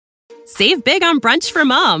Save big on brunch for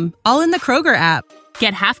mom, all in the Kroger app.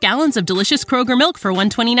 Get half gallons of delicious Kroger milk for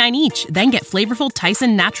 $1.29 each. Then get flavorful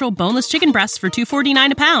Tyson natural boneless chicken breasts for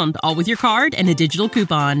 $2.49 a pound, all with your card and a digital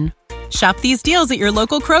coupon. Shop these deals at your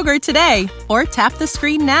local Kroger today, or tap the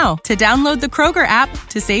screen now to download the Kroger app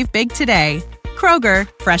to save big today. Kroger,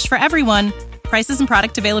 fresh for everyone. Prices and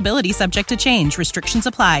product availability subject to change. Restrictions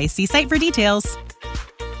apply. See site for details.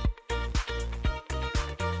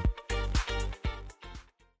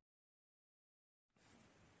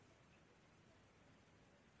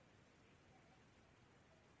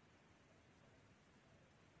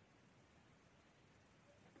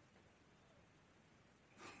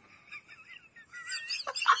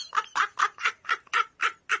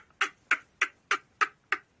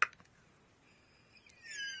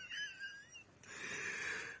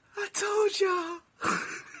 I told y'all.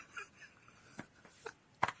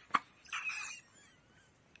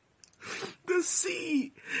 The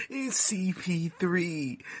C in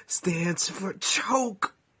CP3 stands for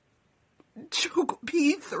choke. Choke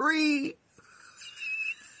P3.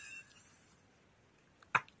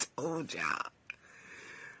 I told y'all.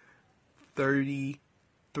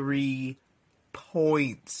 33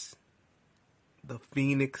 points. The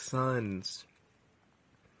Phoenix Suns.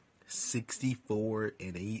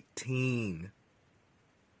 64-18.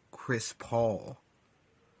 Chris Paul,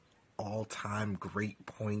 all-time great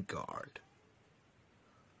point guard,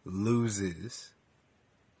 loses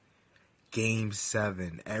Game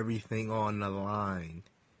 7, everything on the line.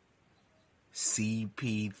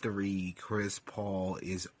 CP3, Chris Paul,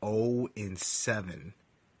 is 0-7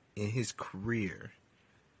 in his career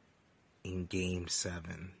in Game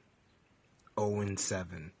 7.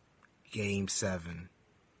 0-7. Game 7.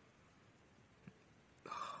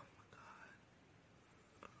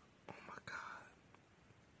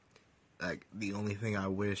 Like, the only thing I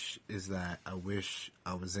wish is that I wish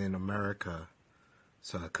I was in America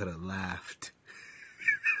so I could have laughed.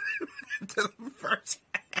 To the first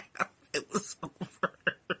half, it was over.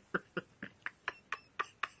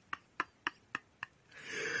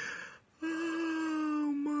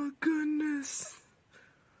 Oh my goodness.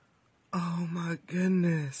 Oh my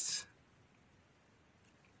goodness.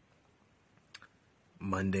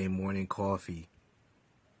 Monday morning coffee.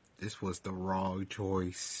 This was the wrong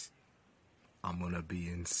choice. I'm gonna be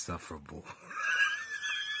insufferable.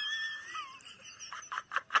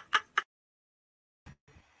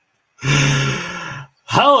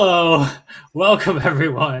 Hello, welcome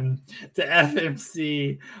everyone to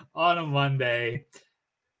FMC on a Monday.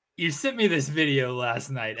 You sent me this video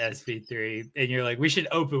last night, SP3, and you're like, we should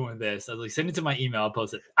open with this. I was like, send it to my email, I'll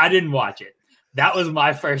post it. I didn't watch it. That was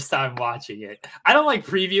my first time watching it. I don't like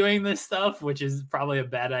previewing this stuff, which is probably a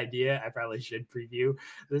bad idea. I probably should preview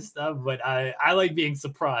this stuff, but I like being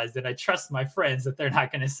surprised, and I trust my friends that they're not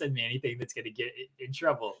going to send me anything that's going to get in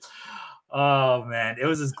trouble. Oh, man. It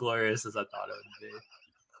was as glorious as I thought it would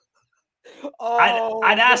be.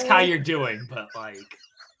 I'd ask how you're doing, but like...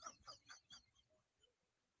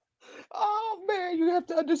 Oh, man, you have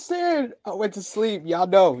to understand. I went to sleep. Y'all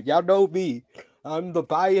know me. I'm the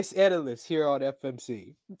biased analyst here on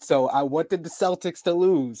FMC. So I wanted the Celtics to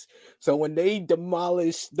lose. So when they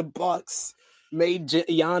demolished the Bucks, made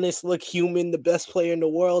Giannis look human, the best player in the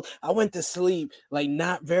world, I went to sleep like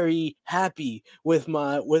not very happy with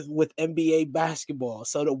with NBA basketball.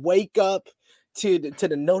 So to wake up to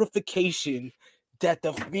the notification that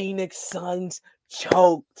the Phoenix Suns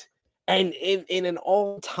choked, and in an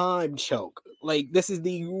all-time choke. Like, this is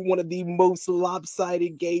one of the most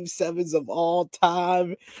lopsided Game 7s of all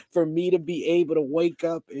time. For me to be able to wake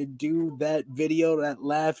up and do that video, that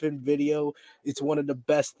laughing video, it's one of the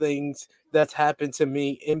best things that's happened to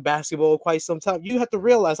me in basketball quite some time. You have to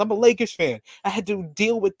realize I'm a Lakers fan. I had to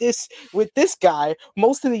deal with this guy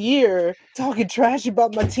most of the year talking trash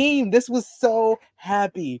about my team. This was so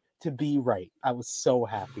happy to be right. I was so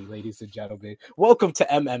happy, ladies and gentlemen. Welcome to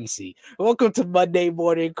MMC. Welcome to Monday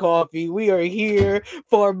Morning Coffee. We are here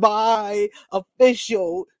for my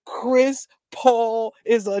official Chris Paul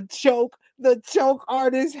is a choke. The choke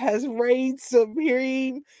artist has reigned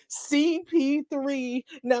supreme. CP3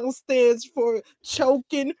 now stands for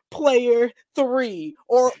Choking Player 3.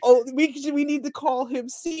 Or we need to call him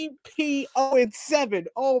CP07.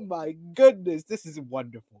 Oh my goodness, this is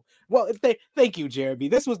wonderful. Well, thank you, Jeremy.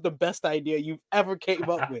 This was the best idea you've ever came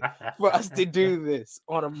up with for us to do this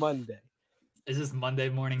on a Monday. Is this Monday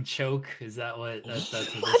morning choke? Is that what that's what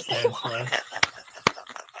it stands for?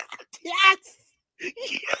 Yes.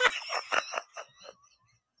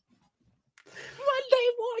 Monday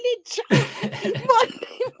morning choke.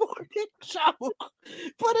 Monday morning choke.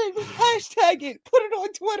 Put it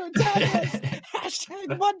on Twitter. Tag us.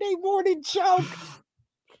 Hashtag Monday morning choke.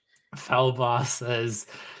 Foul Boss says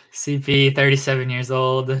CP 37 years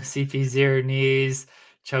old, CP 0 knees,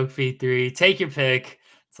 choke V3. Take your pick.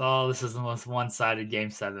 It's all. This is the most one-sided Game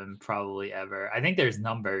 7 probably ever. I think there's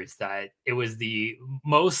numbers that it was the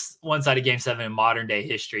most one-sided Game 7 in modern day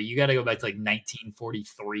history. You got to go back to like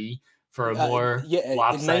 1943 for a more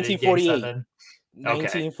lopsided Game 7.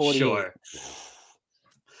 1948. Okay, sure.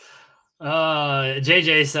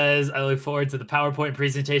 JJ says, I look forward to the PowerPoint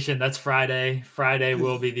presentation. That's Friday. Friday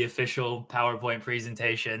will be the official PowerPoint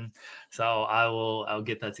presentation. So I'll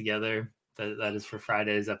get that together. That is for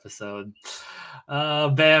Friday's episode.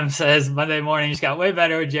 Bam says, Monday morning just got way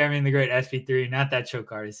better with Jeremy and the great SP3. Not that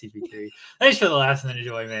choke artist, CP3. Thanks for the laughs and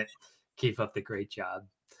enjoyment. Keep up the great job.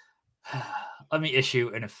 Let me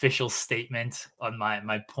issue an official statement on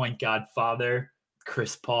my point godfather,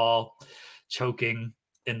 Chris Paul, choking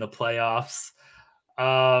in the playoffs.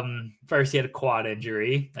 First, he had a quad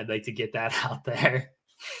injury. I'd like to get that out there.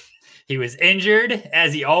 He was injured,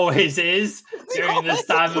 as he always is during this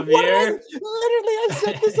time of year. Literally, I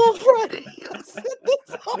said this on Friday.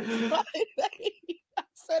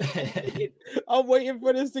 I'm waiting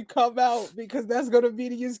for this to come out because that's going to be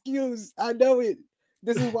the excuse. I know it.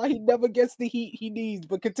 This is why he never gets the heat he needs.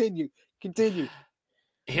 But continue.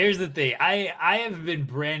 Here's the thing. I have been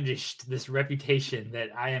brandished this reputation that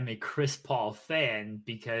I am a Chris Paul fan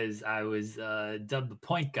because I was dubbed the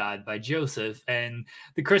point god by Joseph, and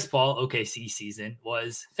the Chris Paul OKC season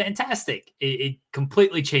was fantastic. It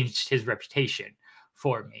completely changed his reputation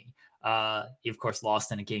for me. He, of course,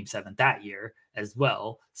 lost in a Game 7 that year as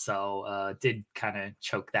well, so did kind of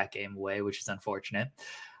choke that game away, which is unfortunate.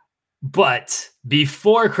 But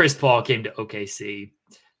before Chris Paul came to OKC,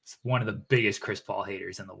 one of the biggest Chris Paul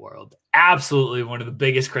haters in the world. Absolutely one of the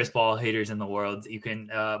biggest Chris Paul haters in the world. You can,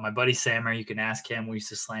 my buddy Sammer, you can ask him. We used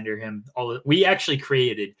to slander him. We actually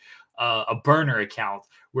created a burner account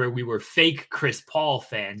where we were fake Chris Paul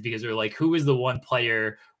fans because we were like, who is the one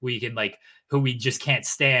player we can like, who we just can't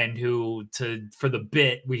stand, for the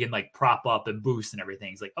bit we can like prop up and boost and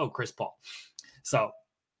everything. It's like, oh, Chris Paul. So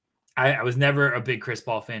I was never a big Chris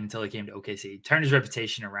Paul fan until he came to OKC. Turned his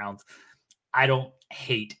reputation around. I don't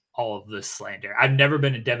hate all of this slander. I've never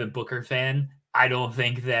been a Devin Booker fan. I don't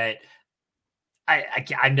think that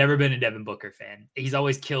I've never been a Devin Booker fan. He's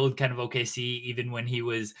always killed kind of OKC, even when he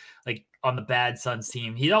was like on the bad Suns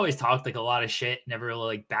team. He's always talked like a lot of shit, never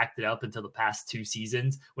really like backed it up until the past 2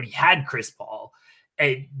 seasons when he had Chris Paul.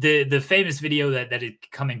 The famous video that is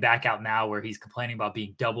coming back out now where he's complaining about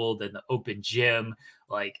being doubled in the open gym.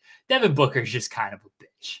 Like Devin Booker's just kind of a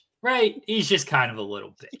bitch, right? He's just kind of a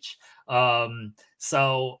little bitch.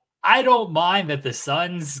 So I don't mind that the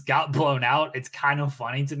Suns got blown out. It's kind of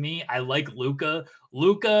funny to me. I like Luka.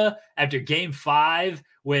 Luka, after Game 5,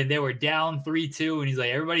 when they were down 3-2, and he's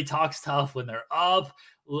like, everybody talks tough when they're up.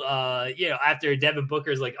 After Devin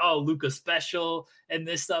Booker's like, oh, Luka special and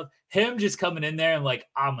this stuff. Him just coming in there and like,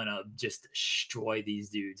 I'm going to just destroy these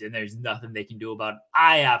dudes, and there's nothing they can do about it.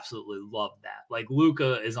 I absolutely love that. Like,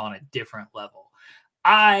 Luka is on a different level.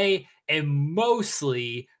 I am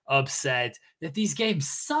mostly upset that these games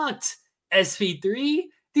sucked, SP3.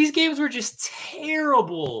 These games were just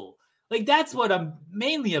terrible. Like, that's what I'm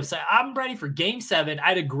mainly upset. I'm ready for Game 7. I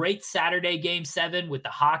had a great Saturday Game 7 with the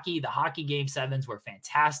hockey. The hockey Game 7s were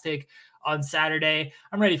fantastic on Saturday.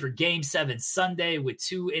 I'm ready for Game 7 Sunday with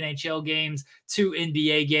 2 NHL games, 2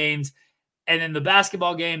 NBA games. And then the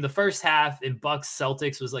basketball game, the first half in Bucks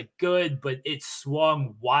Celtics was like good, but it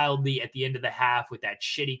swung wildly at the end of the half with that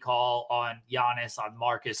shitty call on Giannis, on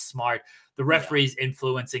Marcus Smart. The referees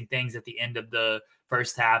influencing things at the end of the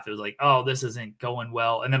first half. It was like, oh, this isn't going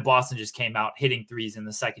well. And then Boston just came out hitting threes in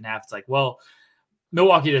the second half. It's like, well,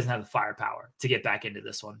 Milwaukee doesn't have the firepower to get back into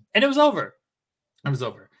this one. And it was over.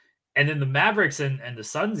 And then the Mavericks and the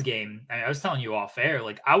Suns game, I was telling you off air,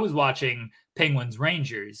 like I was watching Penguins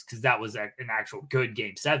Rangers because that was an actual good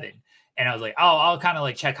Game 7. And I was like, oh, I'll kind of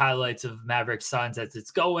like check highlights of Mavericks Suns as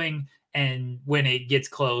it's going. And when it gets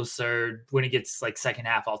close or when it gets like second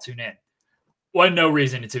half, I'll tune in. Wasn't no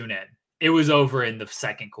reason to tune in. It was over in the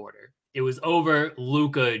second quarter. It was over.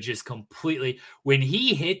 Luka just completely, when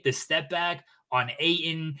he hit the step back on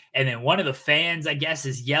Ayton, and then one of the fans, I guess,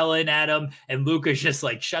 is yelling at him, and Luka's just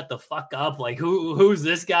like, shut the fuck up. Like, who's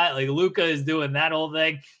this guy? Like, Luka is doing that whole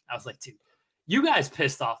thing. I was like, dude, you guys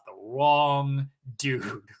pissed off the wrong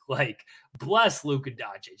dude. Like, bless Luka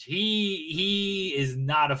Doncic. He is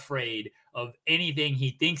not afraid of anything.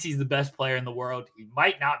 He thinks he's the best player in the world. He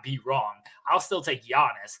might not be wrong. I'll still take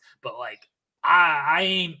Giannis, but like,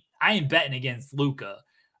 I ain't betting against Luka.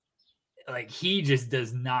 like he just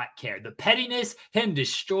does not care. The pettiness, him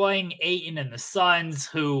destroying Ayton and the Suns,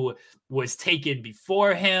 who was taken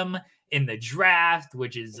before him in the draft,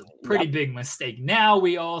 which is a pretty big mistake. Now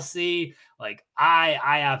we all see, like, I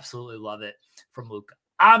absolutely love it from Luka.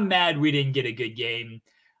 I'm mad we didn't get a good game.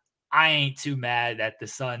 I ain't too mad at the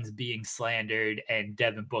Suns being slandered and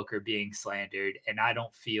Devin Booker being slandered, and I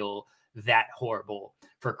don't feel that horrible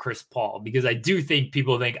for Chris Paul, because I do think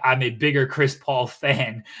people think I'm a bigger Chris Paul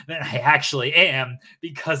fan than I actually am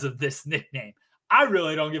because of this nickname. I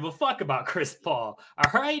really don't give a fuck about Chris Paul.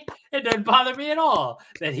 All right. It doesn't bother me at all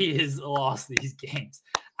that he has lost these games.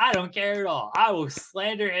 I don't care at all. I will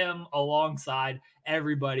slander him alongside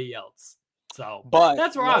everybody else. So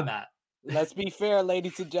that's where I'm at. Let's be fair,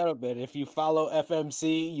 ladies and gentlemen. If you follow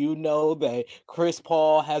FMC, you know that Chris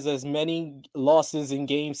Paul has as many losses in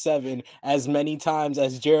Game 7 as many times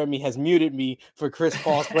as Jeremy has muted me for Chris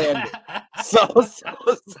Paul slander. So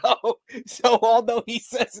although he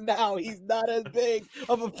says now he's not as big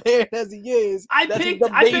of a fan as he is, I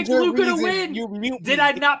picked Luka to win. Did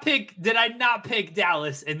I not pick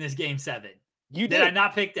Dallas in this Game 7? Did I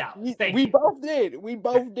not pick Dallas? We both did.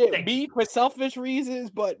 Me for selfish reasons,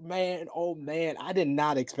 but man, oh man, I did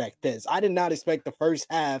not expect this. I did not expect the first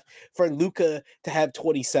half for Luka to have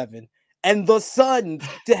 27 and the Suns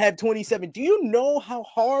to have 27. Do you know how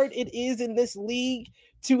hard it is in this league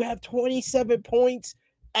to have 27 points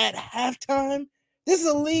at halftime? This is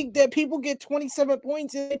a league that people get 27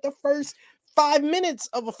 points in the first 5 minutes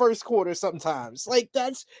of a first quarter sometimes. Like,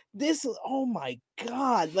 that's this. Oh my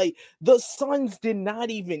God. Like, the Suns did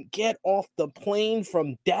not even get off the plane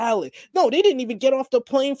from Dallas. No, they didn't even get off the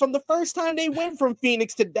plane from the first time they went from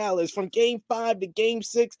Phoenix to Dallas. From Game 5 to Game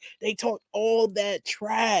 6, they talked all that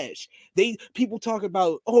trash. People talk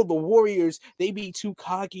about, oh, the Warriors, they be too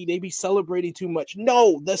cocky, they be celebrating too much.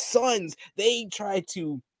 No, the Suns, they tried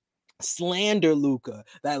to slander Luka,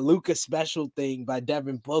 that Luka special thing by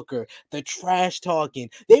Devin Booker, the trash talking.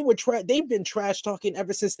 They've been trash talking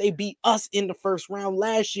ever since they beat us in the first round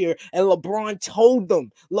last year. And LeBron told them.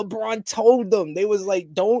 They was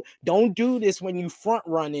like, don't do this when you front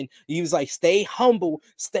running. He was like, stay humble.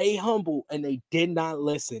 And they did not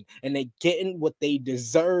listen. And they getting what they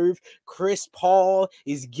deserve. Chris Paul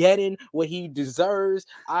is getting what he deserves.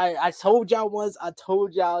 I told y'all once, I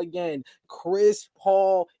told y'all again. Chris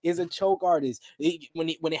Paul is a choke artist. When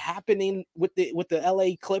it happened with the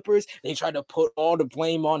LA Clippers, they tried to put all the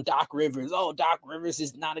blame on Doc Rivers. Oh, Doc Rivers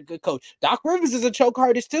is not a good coach. Doc Rivers is a choke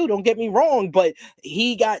artist too, don't get me wrong, but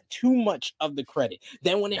he got too much of the credit.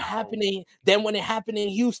 Then when it happened in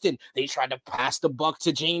Houston, they tried to pass the buck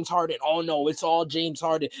to James Harden. Oh no, it's all James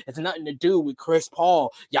Harden. It's nothing to do with Chris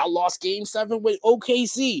Paul. Y'all lost Game 7 with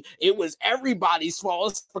OKC. It was everybody's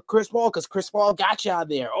fault for Chris Paul because Chris Paul got y'all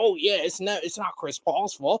there. Oh yeah, it's not Chris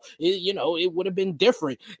Paul's fault. It would have been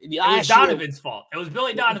different. It was Donovan's fault. It was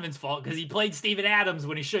Billy Donovan's fault because he played Steven Adams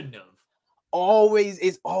when he shouldn't have.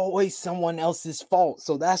 It's always someone else's fault.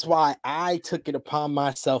 So that's why I took it upon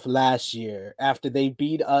myself last year after they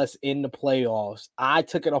beat us in the playoffs. I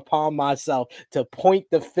took it upon myself to point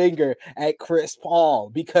the finger at Chris Paul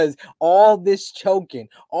because all this choking,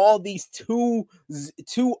 all these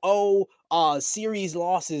 2-0 series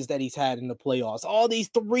losses that he's had in the playoffs, all these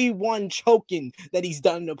 3-1 choking that he's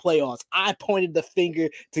done in the playoffs, I pointed the finger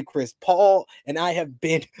to Chris Paul, and I have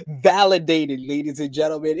been validated, ladies and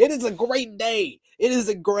gentlemen. It is a great day.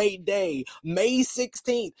 May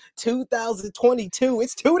 16th, 2022.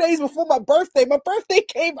 It's 2 days before my birthday. My birthday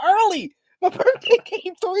came early. My birthday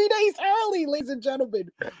came 3 days early, ladies and gentlemen.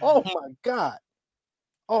 Oh my God.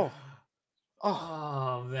 Oh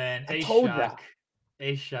man. I told ya.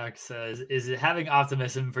 A-Shock says, is it having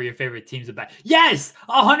optimism for your favorite teams about? Yes,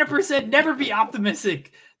 100%. Never be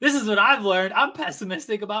optimistic. This is what I've learned. I'm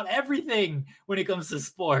pessimistic about everything when it comes to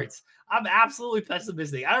sports. I'm absolutely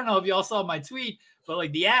pessimistic. I don't know if y'all saw my tweet, but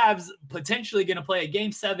like the Avs potentially going to play a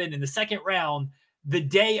Game 7 in the second round the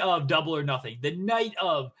day of Double or Nothing, the night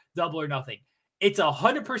of Double or Nothing. It's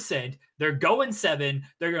 100%. They're going 7.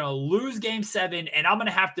 They're going to lose Game 7, and I'm going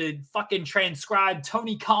to have to fucking transcribe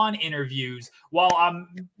Tony Khan interviews while I'm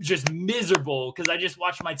just miserable because I just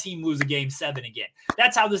watched my team lose a Game 7 again.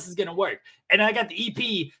 That's how this is going to work. And I got the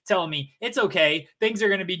EP telling me, it's okay. Things are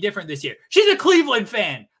going to be different this year. She's a Cleveland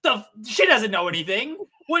fan. She doesn't know anything.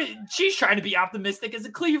 She's trying to be optimistic as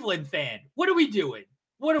a Cleveland fan. What are we doing?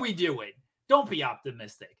 Don't be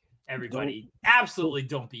optimistic, everybody. Absolutely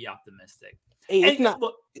don't be optimistic. Hey,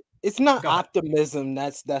 it's not optimism.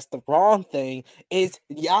 That's the wrong thing. It's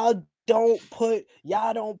y'all don't put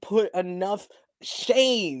enough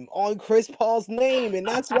shame on Chris Paul's name, and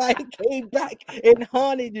that's why he came back and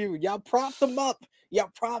haunted you. Y'all propped him up. Y'all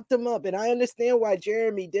propped him up, and I understand why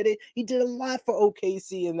Jeremy did it. He did a lot for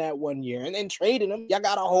OKC in that 1 year, and then trading him, y'all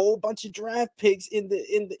got a whole bunch of draft picks in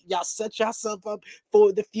the. Y'all set yourself up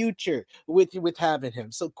for the future with having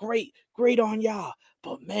him. So great on y'all.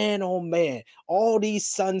 But man, oh man, all these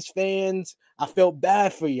Suns fans, I felt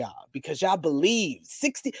bad for y'all because y'all believed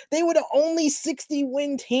 60. They were the only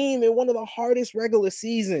 60-win team in one of the hardest regular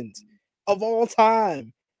seasons of all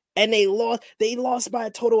time. And they lost by a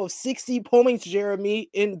total of 60 points, Jeremy,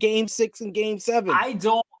 in game 6 and game 7.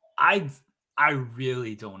 I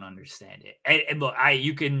really don't understand it. And look,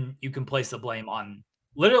 you can place the blame on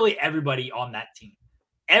literally everybody on that team.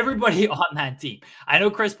 Everybody on that team. I know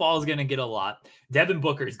Chris Paul is going to get a lot. Devin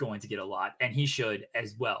Booker is going to get a lot, and he should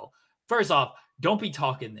as well. First off, don't be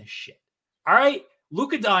talking this shit. All right?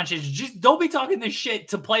 Luka Doncic, just don't be talking this shit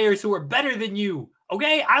to players who are better than you.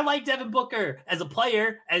 Okay? I like Devin Booker as a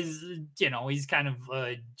player, as, he's kind of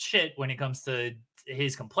shit when it comes to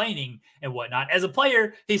his complaining and whatnot. As a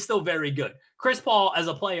player, he's still very good. Chris Paul, as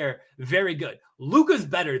a player, very good. Luka's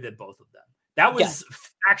better than both of them. That was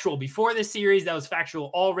factual before this series. That was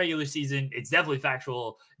factual all regular season. It's definitely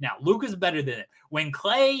factual now. Luka's better than it. When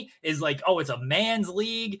Clay is like, oh, it's a man's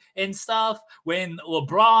league and stuff, when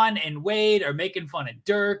LeBron and Wade are making fun of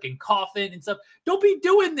Dirk and Coffin and stuff, don't be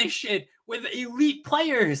doing this shit with elite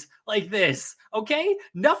players like this, okay?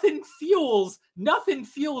 Nothing fuels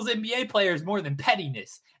NBA players more than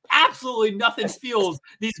pettiness. Absolutely nothing fuels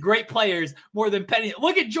these great players more than petty.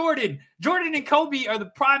 Look at Jordan. Jordan and Kobe are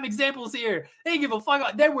the prime examples here. They didn't give a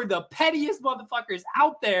fuck. They were the pettiest motherfuckers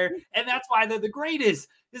out there, and that's why they're the greatest.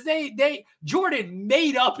 Because Jordan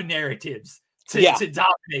made up narratives to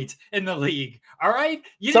dominate in the league. All right.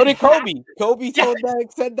 So did Kobe. Kobe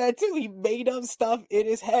said that too. He made up stuff in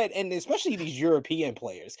his head, and especially these European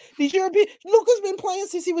players. Luka's been playing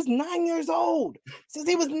since he was 9 years old. Since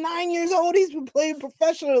he was 9 years old, he's been playing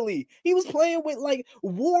professionally. He was playing with like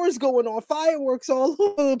wars going on, fireworks all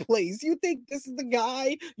over the place. You think this is the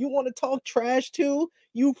guy you want to talk trash to?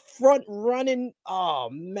 You front running, oh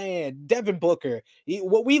man, Devin Booker.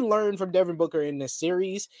 What we learned from Devin Booker in this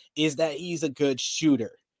series is that he's a good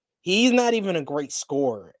shooter. He's not even a great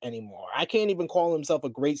scorer anymore. I can't even call himself a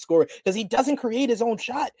great scorer because he doesn't create his own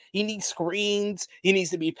shot. He needs screens. He needs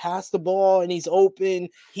to be passed the ball and he's open.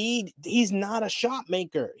 He's not a shot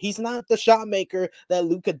maker. He's not the shot maker that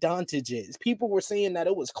Luka Doncic is. People were saying that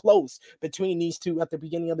it was close between these two at the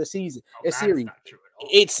beginning of the season. Series. Not true at all.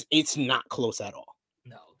 It's not close at all.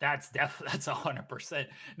 No, that's 100%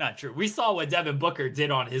 not true. We saw what Devin Booker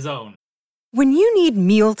did on his own. When you need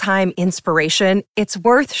mealtime inspiration, it's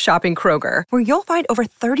worth shopping Kroger, where you'll find over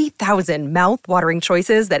 30,000 mouth-watering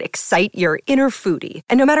choices that excite your inner foodie.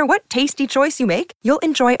 And no matter what tasty choice you make, you'll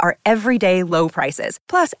enjoy our everyday low prices,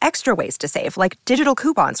 plus extra ways to save, like digital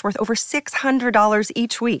coupons worth over $600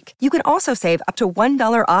 each week. You can also save up to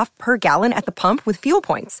 $1 off per gallon at the pump with fuel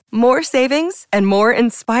points. More savings and more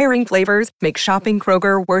inspiring flavors make shopping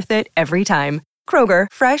Kroger worth it every time. Kroger,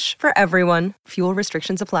 fresh for everyone. Fuel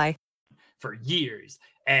restrictions apply. For years,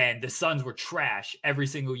 and the Suns were trash every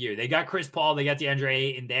single year. They got Chris Paul, they got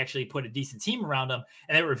DeAndre, and they actually put a decent team around them,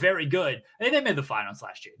 and they were very good. And they made the finals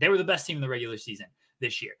last year. They were the best team in the regular season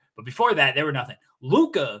this year. But before that, they were nothing.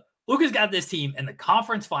 Luka's got this team in the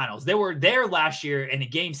conference finals. They were there last year, and in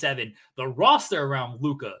Game 7, the roster around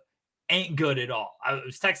Luka ain't good at all. I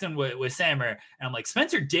was texting with Sammer, and I'm like,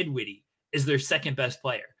 Spencer Dinwiddie is their second best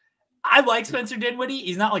player. I like Spencer Dinwiddie.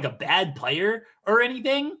 He's not like a bad player or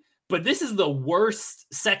anything, but this is the worst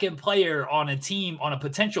second player on a team, on a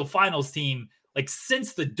potential finals team, like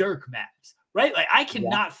since the Dirk maps, right? Like I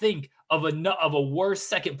cannot think of a worse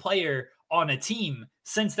second player on a team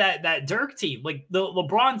since that Dirk team. Like the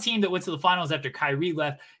LeBron team that went to the finals after Kyrie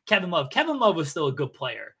left, Kevin Love was still a good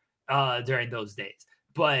player during those days.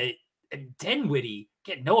 But Dinwiddie,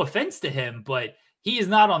 get no offense to him, but he is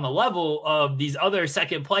not on the level of these other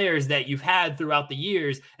second players that you've had throughout the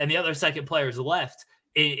years and the other second players left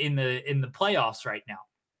in the playoffs right now.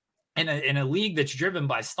 In a league that's driven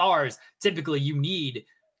by stars, typically you need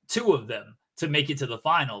two of them to make it to the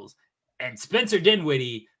finals. And Spencer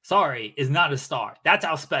Dinwiddie, is not a star. That's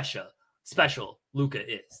how special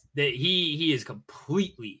Luka is. That he is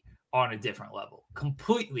completely on a different level.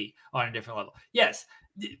 Yes,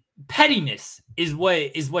 pettiness is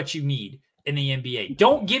what you need in the NBA.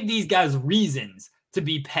 Don't give these guys reasons to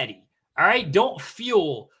be petty. All right? Don't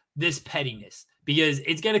fuel this pettiness, because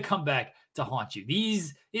it's going to come back to haunt you.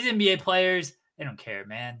 These NBA players, they don't care,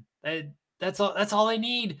 man. That's all they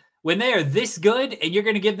need. When they are this good and you're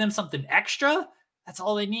going to give them something extra, that's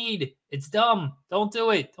all they need. It's dumb. Don't do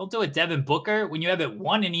it. Don't do it, Devin Booker. When you haven't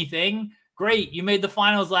won anything, Great. You made the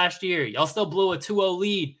finals last year. Y'all still blew a 2-0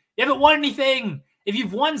 lead. You haven't won anything. If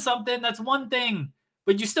you've won something, that's one thing.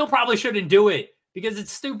 But you still probably shouldn't do it because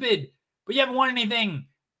it's stupid. But you haven't won anything.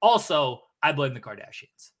 Also, I blame the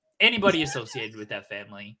Kardashians. Anybody associated with that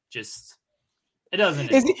family, just it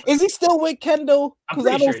doesn't. Is he still with Kendall? I'm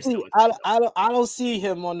pretty sure he's still with Kendall. I don't see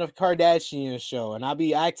him on the Kardashian show, and I'll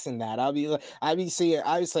be asking that.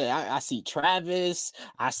 I see Travis,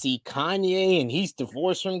 I see Kanye, and he's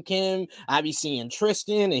divorced from Kim. I be seeing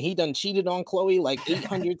Tristan, and he done cheated on Khloe like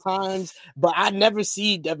 800 times, but I never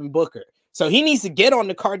see Devin Booker. So he needs to get on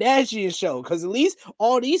the Kardashian show because at least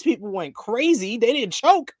all these people went crazy. They didn't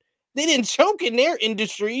choke. They didn't choke in their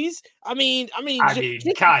industries. I mean,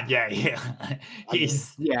 Kanye, yeah.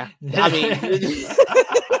 He's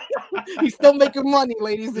still making money,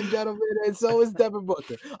 ladies and gentlemen, and so is Devin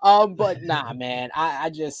Booker. But nah, man, I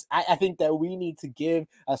think that we need to give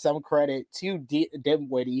some credit to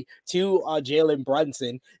Dinwiddie, to Jalen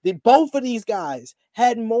Brunson. Both of these guys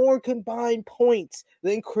had more combined points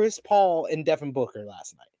than Chris Paul and Devin Booker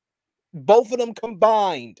last night. Both of them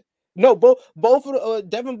combined. No, both of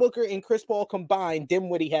Devin Booker and Chris Paul combined,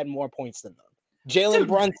 Dinwiddie had more points than them. Jalen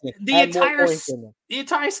Brunson had more points than them. The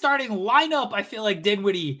entire starting lineup, I feel like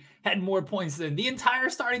Dinwiddie had more points than the entire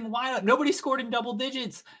starting lineup. Nobody scored in double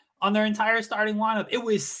digits on their entire starting lineup. It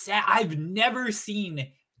was sad. I've never seen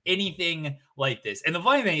anything like this. And the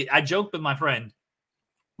funny thing, I joked with my friend.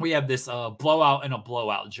 We have this blowout and a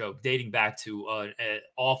blowout joke dating back to an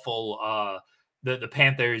awful the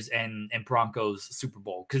Panthers and Broncos Super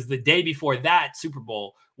Bowl, because the day before that Super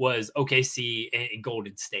Bowl was OKC and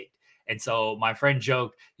Golden State. And so my friend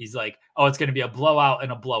joked, he's like, oh, it's going to be a blowout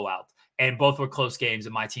and a blowout. And both were close games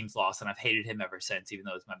and my team's lost. And I've hated him ever since, even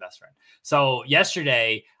though he's my best friend. So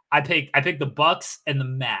yesterday I picked the Bucks and the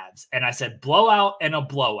Mavs, and I said blowout and a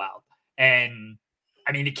blowout. And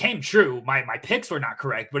I mean, it came true. My picks were not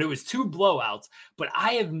correct, but it was 2 blowouts. But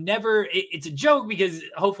I have never, it's a joke because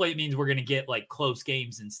hopefully it means we're going to get like close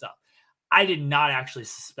games and stuff. I did not actually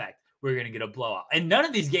suspect we were going to get a blowout. And none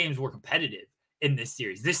of these games were competitive in this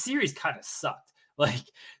series. This series kind of sucked. Like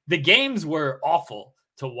the games were awful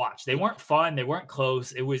to watch. They weren't fun. They weren't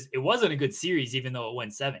close. It wasn't a good series, even though it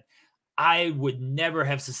went 7. I would never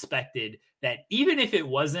have suspected that even if it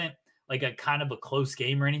wasn't like a kind of a close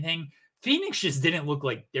game or anything, Phoenix just didn't look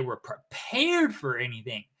like they were prepared for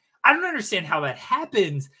anything. I don't understand how that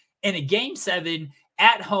happens in a game 7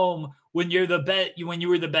 at home when you were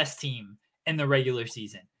the best team in the regular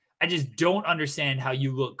season. I just don't understand how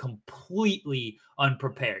you look completely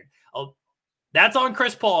unprepared. Oh, that's on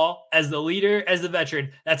Chris Paul as the leader, as the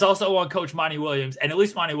veteran. That's also on Coach Monty Williams, and at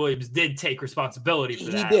least Monty Williams did take responsibility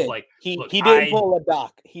for that. He did. Like he didn't pull a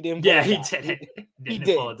Doc. He didn't. Pull he did. He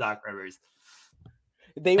didn't pull a Doc Rivers.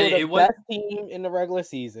 They were the best team in the regular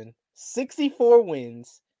season. 64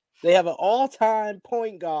 wins. They have an all-time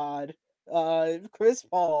point guard, Chris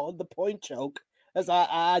Paul, the point choke, as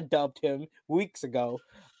I dubbed him weeks ago.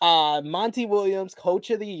 Monty Williams, Coach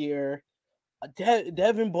of the Year.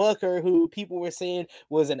 Devin Booker, who people were saying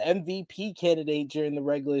was an MVP candidate during the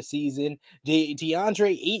regular season.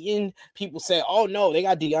 DeAndre Ayton, people say, oh no, they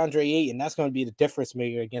got DeAndre Ayton. That's going to be the difference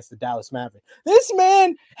maker against the Dallas Mavericks. This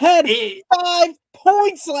man had 5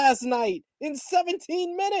 points last night in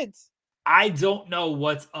 17 minutes. I don't know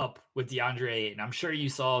what's up with DeAndre Ayton. I'm sure you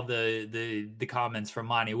saw the comments from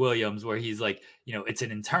Monty Williams where he's like, it's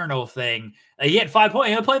an internal thing. He had 5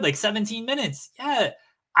 points. He played like 17 minutes. Yeah,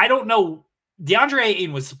 I don't know. DeAndre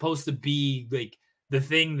Ayton was supposed to be like the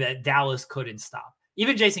thing that Dallas couldn't stop.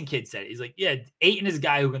 Even Jason Kidd said it. He's like, yeah, Ayton is a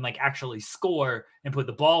guy who can like actually score and put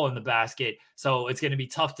the ball in the basket. So it's going to be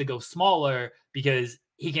tough to go smaller because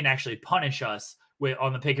he can actually punish us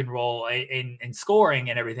on the pick and roll and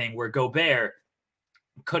scoring and everything, where Gobert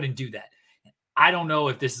couldn't do that. I don't know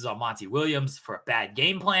if this is on Monty Williams for a bad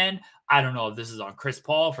game plan. I don't know if this is on Chris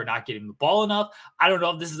Paul for not getting the ball enough. I don't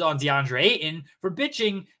know if this is on DeAndre Ayton for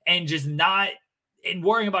bitching and just not and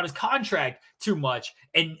worrying about his contract too much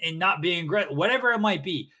and not being great. Whatever it might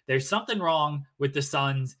be, there's something wrong with the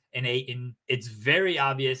Suns and Ayton. It's very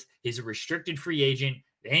obvious. He's a restricted free agent.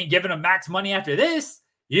 They ain't giving him max money after this.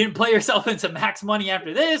 You didn't play yourself into max money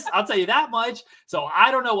after this. I'll tell you that much. So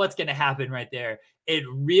I don't know what's going to happen right there. It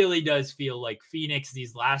really does feel like Phoenix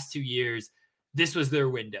these last 2 years, this was their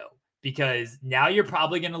window, because now you're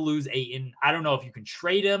probably going to lose Ayton. I don't know if you can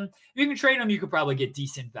trade him. If you can trade him, you could probably get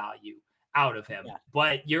decent value out of him. Yeah.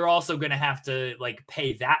 But you're also going to have to like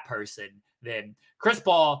pay that person. Then Chris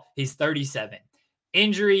Paul, he's 37.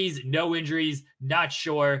 Injuries, no injuries, not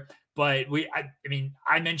sure. But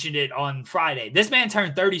I mentioned it on Friday. This man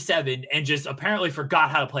turned 37 and just apparently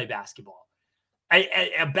forgot how to play basketball.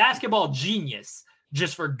 A basketball genius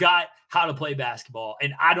just forgot how to play basketball,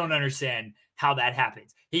 and I don't understand how that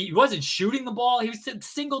happens. He wasn't shooting the ball. He was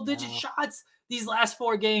single-digit shots these last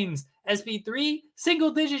 4 games. SP3,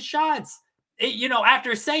 single-digit shots.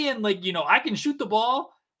 After saying, I can shoot the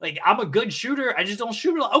ball. I'm a good shooter. I just don't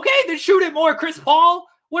shoot it. Okay, then shoot it more, Chris Paul.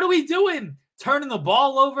 What are we doing? Turning the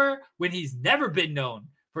ball over when he's never been known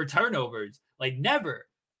for turnovers. Never.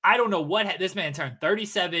 I don't know what this man turned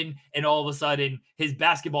 37 and all of a sudden his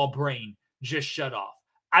basketball brain just shut off.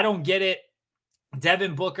 I don't get it.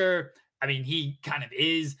 Devin Booker, he kind of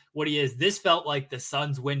is what he is. This felt like the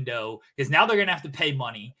Suns window because now they're going to have to pay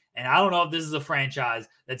money. And I don't know if this is a franchise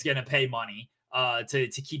that's going to pay money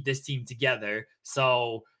to keep this team together.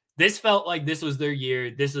 So this felt like this was their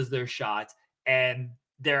year. This was their shot. And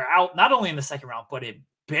they're out not only in the second round, but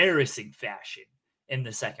embarrassing fashion in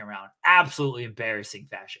the second round. Absolutely embarrassing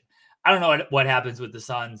fashion. I don't know what happens with the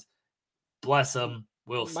Suns. Bless them.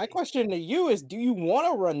 We'll see. My question to you is, do you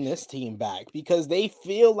want to run this team back? Because they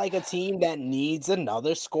feel like a team that needs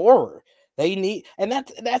another scorer. They need, and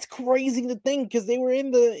that's crazy to think because they were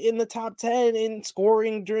in the top 10 in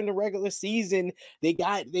scoring during the regular season. They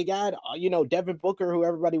got Devin Booker, who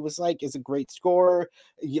everybody was like is a great scorer.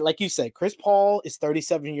 Like you said, Chris Paul is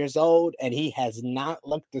 37 years old and he has not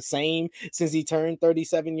looked the same since he turned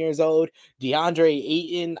 37 years old. DeAndre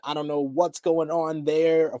Ayton, I don't know what's going on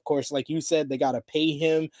there. Of course, like you said, they got to pay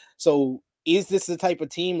him. So is this the type of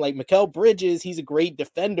team like Mikal Bridges? He's a great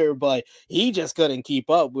defender, but he just couldn't keep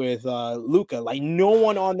up with Luka. No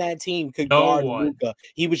one on that team could guard Luka.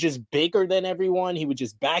 He was just bigger than everyone. He would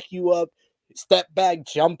just back you up. Step back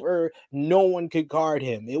jumper, no one could guard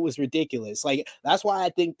him. It was ridiculous. That's why I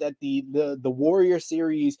think that the Warrior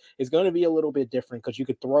series is going to be a little bit different because you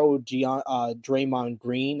could throw Draymond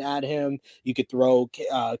Green at him, you could throw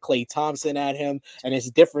Klay Thompson at him, and it's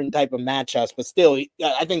different type of matchups. But still,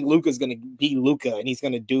 I think Luka's going to be Luka and he's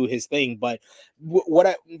going to do his thing. But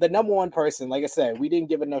the number one person, like I said, we didn't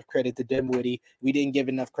give enough credit to Dinwiddie. We didn't give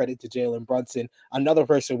enough credit to Jalen Brunson. Another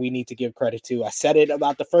person we need to give credit to. I said it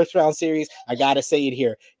about the first round series. I got to say it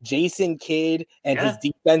here. Jason Kidd and his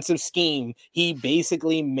defensive scheme, he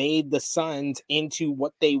basically made the Suns into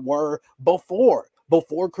what they were before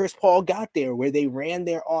Chris Paul got there, where they ran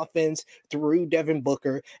their offense through Devin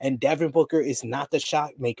Booker, and Devin Booker is not the shot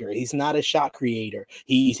maker. He's not a shot creator.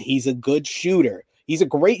 He's a good shooter. He's a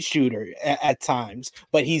great shooter at times,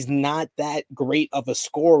 but he's not that great of a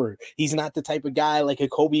scorer. He's not the type of guy like a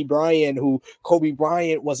Kobe Bryant, who Kobe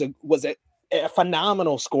Bryant was a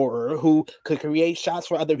phenomenal scorer who could create shots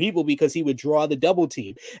for other people because he would draw the double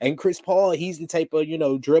team. And Chris Paul, he's the type of,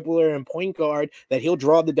 dribbler and point guard that he'll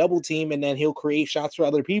draw the double team and then he'll create shots for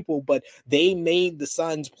other people. But they made the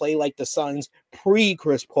Suns play like the Suns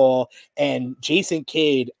pre-Chris Paul, and Jason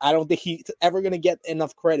Kidd, I don't think he's ever going to get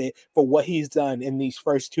enough credit for what he's done in these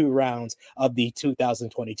first 2 rounds of the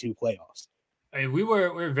 2022 playoffs. We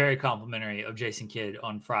were very complimentary of Jason Kidd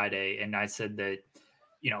on Friday, and I said that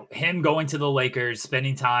him going to the Lakers,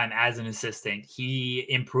 spending time as an assistant, he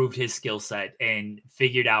improved his skill set and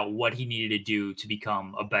figured out what he needed to do to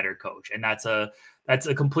become a better coach. And that's a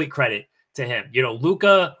complete credit to him.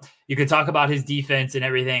 Luka, you can talk about his defense and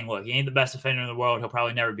everything. Look, he ain't the best defender in the world. He'll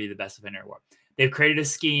probably never be the best defender in the world. They've created a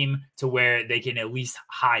scheme to where they can at least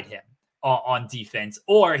hide him on defense,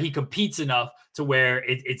 or he competes enough to where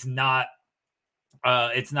it's not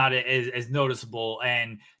as noticeable,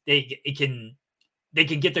 and they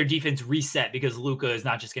can get their defense reset because Luka is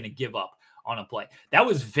not just going to give up on a play. That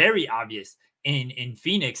was very obvious in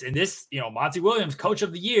Phoenix. And this, Monty Williams, coach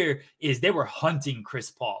of the year, is they were hunting Chris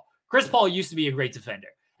Paul. Chris Paul used to be a great defender.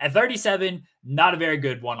 At 37, not a very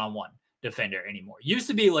good one-on-one defender anymore. Used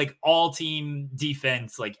to be all-team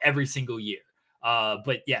defense every single year.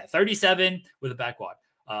 But yeah, 37 with a backquad,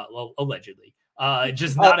 allegedly.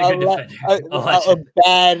 Just not a good defender. A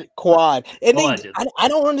bad quad. And I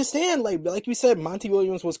don't understand. Like you said, Monty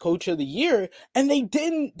Williams was coach of the year, and they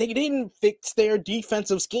didn't fix their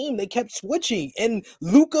defensive scheme. They kept switching, and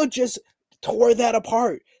Luka just tore that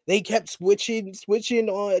apart. They kept switching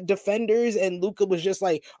on defenders, and Luka was just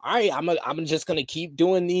like, all right, I'm just gonna keep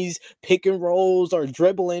doing these pick and rolls or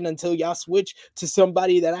dribbling until y'all switch to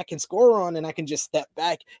somebody that I can score on and I can just step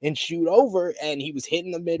back and shoot over. And he was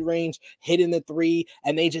hitting the mid-range, hitting the 3,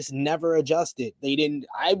 and they just never adjusted. They didn't.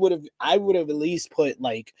 I would have at least put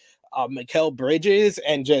Mikal Bridges,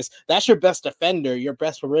 and just that's your best defender, your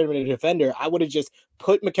best perimeter defender. I would have just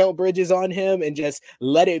put Mikal Bridges on him and just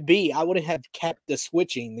let it be. I wouldn't have kept the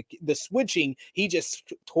switching. The switching, he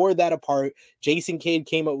just tore that apart. Jason Kidd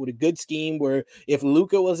came up with a good scheme where if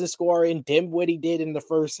Luka wasn't scoring, did what he did in the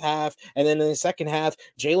first half, and then in the second half,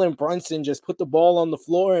 Jalen Brunson just put the ball on the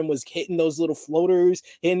floor and was hitting those little floaters,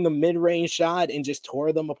 hitting the mid-range shot, and just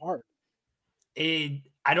tore them apart.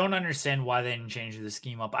 I don't understand why they didn't change the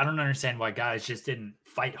scheme up. I don't understand why guys just didn't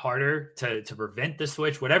fight harder to prevent the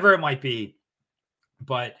switch, whatever it might be.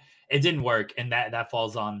 But it didn't work, and that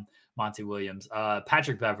falls on Monty Williams.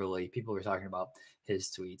 Patrick Beverley, people were talking about his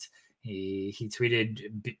tweets. He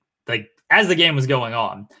tweeted like as the game was going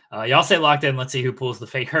on, y'all say locked in. Let's see who pulls the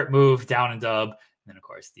fake hurt move down and dub. And then of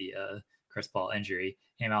course the Chris Paul injury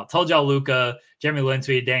came out. Told y'all Luka. Jeremy Lin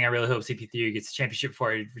tweeted, "Dang, I really hope CP3 gets a championship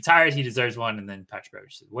before he retires. He deserves one." And then Patrick Beverley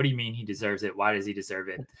said, "What do you mean he deserves it? Why does he deserve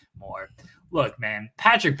it more?" Look, man,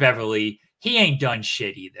 Patrick Beverley, he ain't done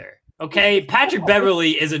shit either. Okay, Patrick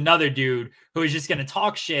Beverley is another dude who is just going to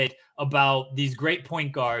talk shit about these great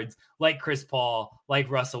point guards like Chris Paul, like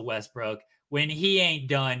Russell Westbrook, when he ain't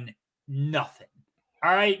done nothing.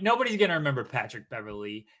 All right, nobody's going to remember Patrick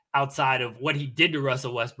Beverley outside of what he did to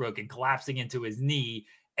Russell Westbrook and collapsing into his knee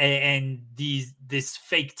and this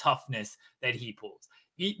fake toughness that he pulls.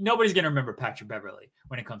 Nobody's going to remember Patrick Beverley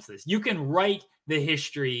when it comes to this. You can write the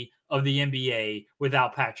history of the NBA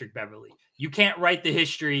without Patrick Beverley. You can't write the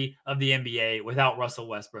history of the NBA without Russell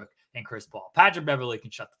Westbrook and Chris Paul. Patrick Beverley can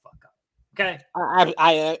shut the fuck up. Okay.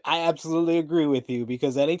 I absolutely agree with you,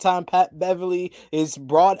 because anytime Pat Beverley is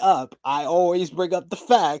brought up, I always bring up the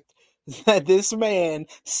fact that this man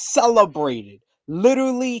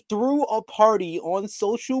literally threw a party on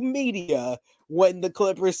social media when the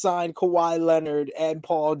Clippers signed Kawhi Leonard and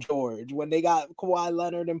Paul George. When they got Kawhi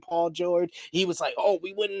Leonard and Paul George, he was like, "Oh,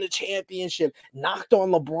 we win the championship," knocked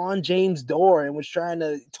on LeBron James' door and was trying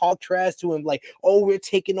to talk trash to him like, "Oh, we're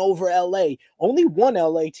taking over LA." Only one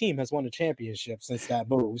LA team has won a championship since that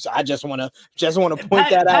move. So I just want to point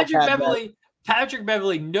that out. Patrick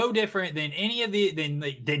Beverley, no different than any of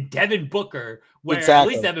than Devin Booker, where exactly. At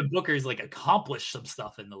least Devin Booker's like accomplished some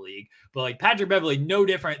stuff in the league. But like Patrick Beverley, no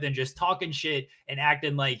different than just talking shit and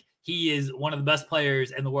acting like he is one of the best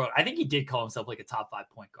players in the world. I think he did call himself like a top 5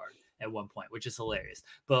 point guard at one point, which is hilarious.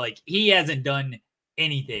 But like he hasn't done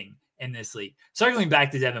anything in this league. Circling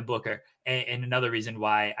back to Devin Booker, and another reason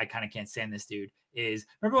why I kind of can't stand this dude is,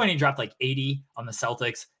 remember when he dropped like 80 on the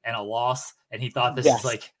Celtics and a loss, and he thought this is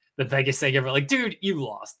like the biggest thing ever? Like, dude, you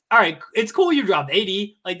lost. All right, it's cool you dropped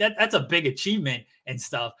 80. Like that's a big achievement and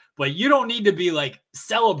stuff, but you don't need to be like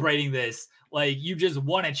celebrating this like you just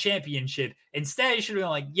won a championship. Instead, you should have been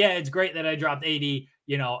like, yeah, it's great that I dropped 80.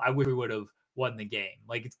 You know, I wish we would have won the game.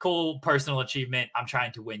 Like, it's cool personal achievement. I'm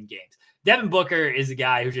trying to win games. Devin Booker is a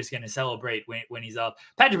guy who's just going to celebrate when he's up.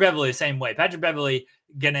 Patrick Beverley, the same way. Patrick Beverley,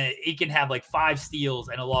 he can have like 5 steals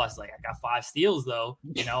and a loss. Like, I got 5 steals though.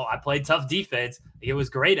 You know, I played tough defense. It was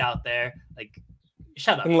great out there. Like,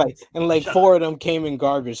 shut up. And like 4 of them came in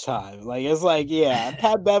garbage time. Like, it's like, yeah,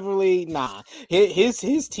 Pat Beverley, nah.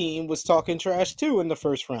 His team was talking trash too in the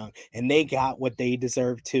first round, and they got what they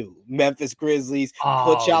deserved too. Memphis Grizzlies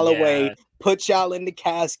put y'all away, put y'all in the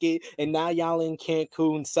casket, and now y'all in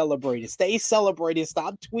Cancun celebrating. Stay celebrating.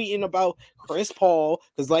 Stop tweeting about Chris Paul,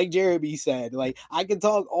 because like Jeremy said, like, I can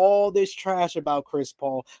talk all this trash about Chris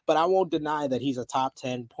Paul, but I won't deny that he's a top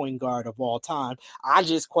 10 point guard of all time. I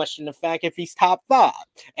just question the fact if he's top 5.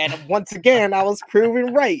 And once again, I was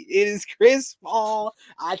proven right. It is Chris Paul.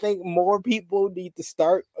 I think more people need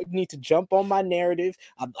to jump on my narrative.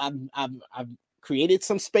 I've created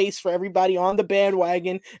some space for everybody on the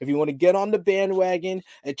bandwagon. If you want to get on the bandwagon,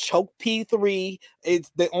 a choke P3. It's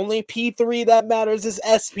the only P3 that matters is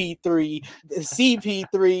SP3.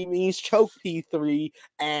 CP3 means choke P3.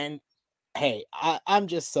 And hey, I'm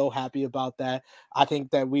just so happy about that. I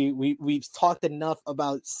think that we've talked enough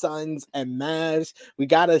about Suns and Mavs. We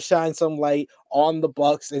gotta shine some light on the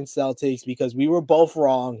Bucks and Celtics, because we were both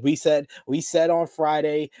wrong. We said on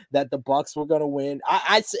Friday that the Bucks were gonna win.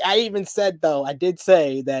 I even said, though, I did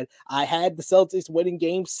say that I had the Celtics winning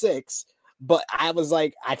Game 6. But I was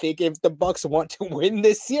like, I think if the Bucks want to win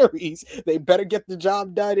this series, they better get the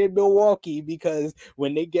job done in Milwaukee, because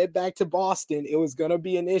when they get back to Boston, it was going to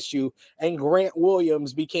be an issue. And Grant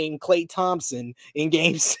Williams became Klay Thompson in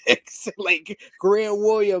Game 6. Like, Grant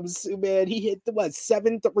Williams, man, he hit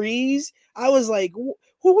 7 threes. I was like,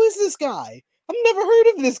 who is this guy? I've never heard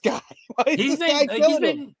of this guy. Why is this guy killing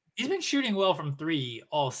him? He's been shooting well from 3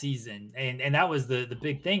 all season, and that was the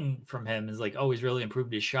big thing from him, is like, oh, he's really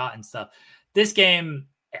improved his shot and stuff. This game,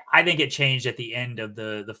 I think it changed at the end of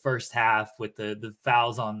the first half with the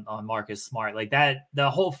fouls on Marcus Smart. Like that, the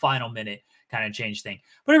whole final minute kind of changed things.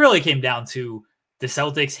 But it really came down to the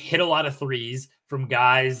Celtics hit a lot of threes from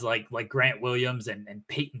guys like Grant Williams and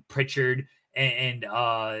Peyton Pritchard and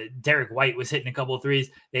Derek White was hitting a couple of threes.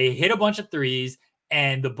 They hit a bunch of threes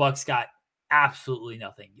and the Bucks got absolutely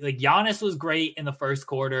nothing. Like Giannis was great in the first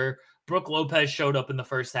quarter. Brook Lopez showed up in the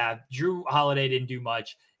first half. Drew Holiday didn't do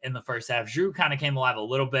much in the first half. Drew kind of came alive a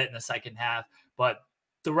little bit in the second half, but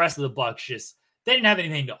the rest of the Bucks just, they didn't have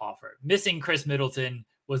anything to offer. Missing Chris Middleton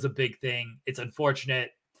was a big thing. It's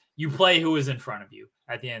unfortunate. You play who is in front of you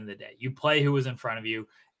at the end of the day. You play who is in front of you.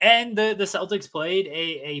 And the Celtics played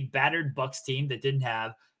a battered Bucks team that didn't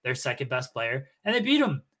have their second best player, and they beat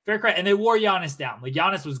them. Fair credit. And they wore Giannis down. Like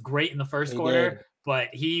Giannis was great in the first quarter, but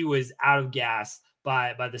he was out of gas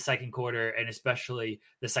by the second quarter, and especially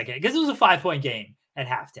the second, because it was a 5-point game at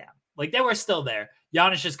halftime. Like they were still there.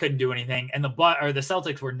 Giannis just couldn't do anything, and the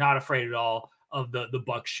Celtics were not afraid at all of the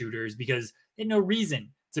Bucks shooters because they had no reason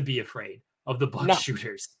to be afraid of the Bucks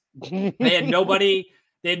shooters. They had nobody.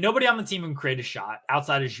 They had nobody on the team who can create a shot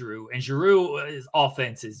outside of Giroux, and Giroux's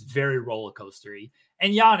offense is very roller coastery.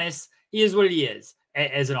 And Giannis, he is what he is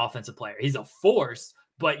as an offensive player. He's a force,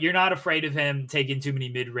 but you're not afraid of him taking too many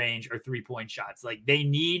mid-range or 3-point shots. Like they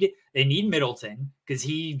need Middleton because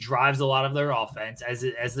he drives a lot of their offense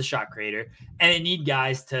as the shot creator, and they need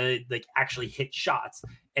guys to like actually hit shots.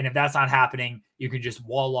 And if that's not happening, you can just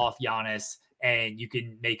wall off Giannis and you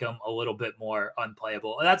can make him a little bit more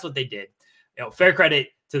unplayable. And that's what they did. You know, fair credit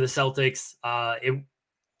to the Celtics.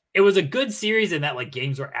 It was a good series in that like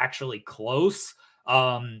games were actually close.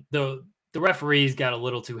 The referees got a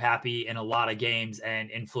little too happy in a lot of games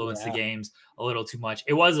and influenced the games a little too much.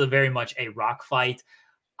 It was very much a rock fight.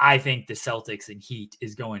 I think the Celtics and Heat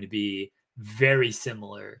is going to be very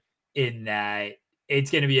similar in that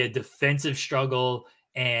it's going to be a defensive struggle,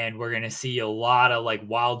 and we're going to see a lot of like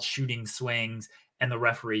wild shooting swings, and the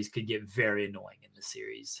referees could get very annoying in the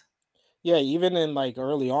series. Yeah, even in like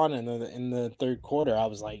early on in the third quarter, I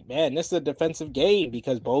was like, man, this is a defensive game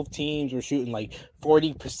because both teams were shooting like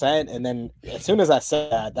 40%. And then as soon as I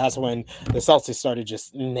said that, that's when the Celtics started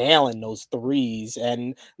just nailing those threes.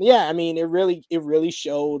 And yeah, I mean, it really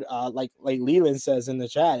showed, like Leland says in the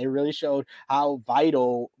chat, it really showed how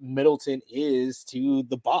vital Middleton is to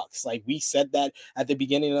the Bucks. Like we said that at the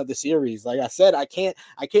beginning of the series. Like I said, I can't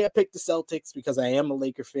pick the Celtics because I am a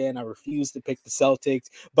Laker fan. I refuse to pick the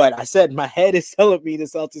Celtics, but I said my head is telling me the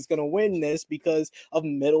Celtics going to win this because of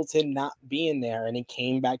Middleton not being there, and it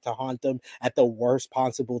came back to haunt them at the worst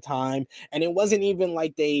possible time. And it wasn't even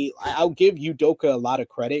like I'll give Udoka a lot of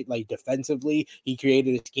credit. Like defensively, he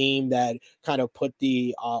created a scheme that kind of put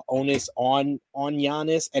the onus on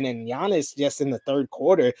Giannis, and then Giannis just in the third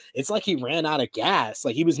quarter, it's like he ran out of gas.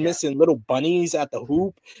 Like he was missing little bunnies at the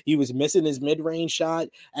hoop. He was missing his mid-range shot,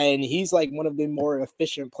 and he's like one of the more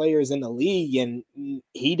efficient players in the league, and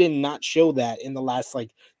he did not show that in the last like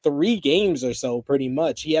 3 games or so. Pretty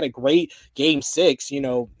much he had a great game 6,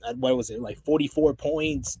 what was it, like 44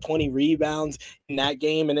 points, 20 rebounds in that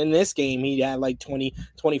game, and in this game he had like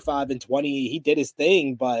 25 and 20. He did his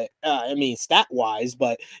thing, but I mean stat wise,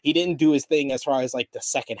 but he didn't do his thing as far as like the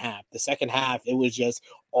second half. It was just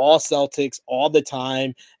all Celtics all the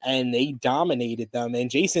time, and they dominated them. And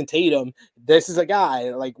Jason Tatum, this is a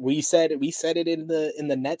guy, like we said it in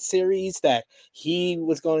the Nets series, that he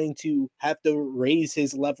was going to have to raise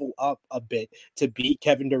his level up a bit to beat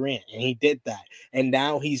Kevin Durant, and he did that. And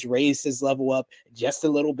now he's raised his level up just a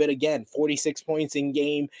little bit again. 46 points in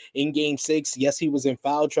game 6. Yes, he was in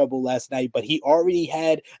foul trouble last night, but he already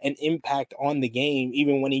had an impact on the game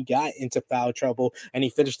even when he got into foul trouble, and he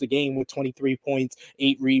finished the game with 23 points,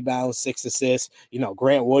 8 rebounds, 6 assists.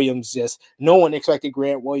 Grant Williams, just no one expected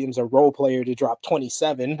Grant Williams, a role player, to drop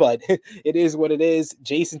 27, but it is what it is.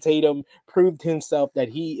 Jason Tatum proved himself that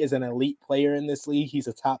he is an elite player in this league. He's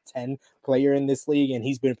a top 10 player in this league, and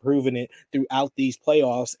he's been proving it throughout these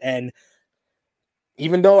playoffs. And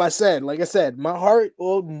even though like I said, my heart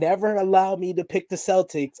will never allow me to pick the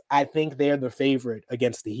Celtics, I think they're the favorite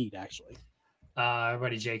against the Heat, actually.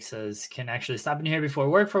 Everybody, Jake says, can actually stop in here before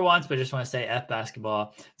work for once, but just want to say F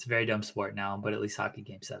basketball. It's a very dumb sport now, but at least hockey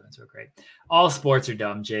game 7s were great. All sports are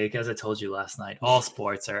dumb, Jake. As I told you last night, all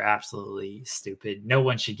sports are absolutely stupid. No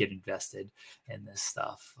one should get invested in this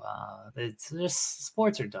stuff. It's just,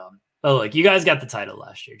 sports are dumb. But look, you guys got the title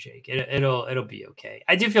last year, Jake. It'll be okay.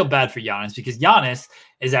 I do feel bad for Giannis because Giannis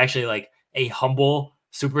is actually like a humble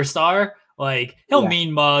superstar. Like he'll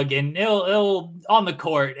mean mug, and he'll on the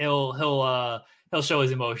court he'll show his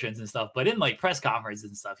emotions and stuff. But in like press conferences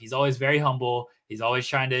and stuff, he's always very humble. He's always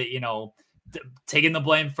trying to taking the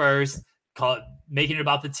blame first, making it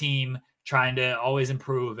about the team, trying to always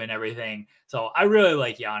improve and everything. So I really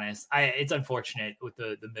like Giannis. It's unfortunate with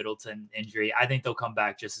the Middleton injury. I think they'll come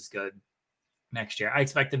back just as good next year. I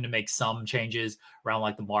expect them to make some changes around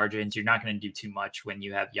like the margins. You're not going to do too much when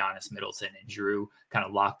you have Giannis, Middleton, and Drew kind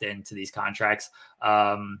of locked into these contracts.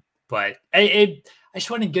 But I just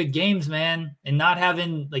wanted good games, man, and not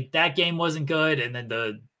having like that game wasn't good. And then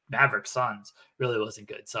the Maverick Suns really wasn't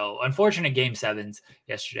good. So unfortunate game sevens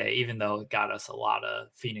yesterday, even though it got us a lot of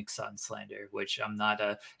Phoenix Suns slander, which I'm not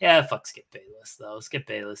fuck Skip Bayless though. Skip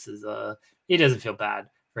Bayless is he doesn't feel bad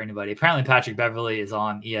for anybody. Apparently Patrick Beverley is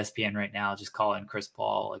on ESPN right now, just calling Chris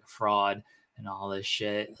Paul like a fraud and all this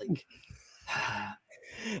shit. Like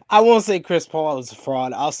I won't say Chris Paul is a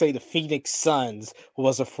fraud. I'll say the Phoenix Suns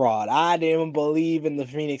was a fraud. I didn't believe in the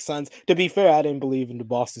Phoenix Suns. To be fair, I didn't believe in the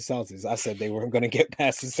Boston Celtics. I said they weren't going to get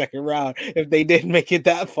past the second round if they didn't make it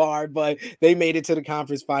that far, but they made it to the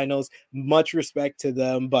conference finals. Much respect to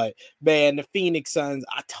them. But man, the Phoenix Suns,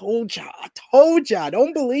 I told y'all,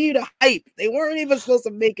 don't believe the hype. They weren't even supposed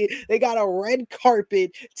to make it. They got a red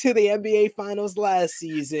carpet to the NBA finals last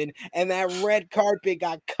season, and that red carpet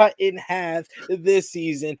got cut in half this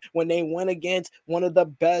season when they went against one of the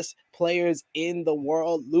best players in the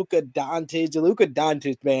world, Luka Doncic. Luka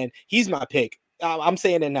Doncic, man, he's my pick. I'm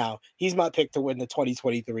saying it now. He's my pick to win the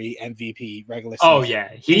 2023 MVP regular season. Oh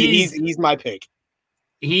yeah, he's my pick.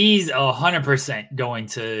 He's 100% going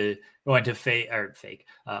to fake.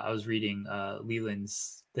 I was reading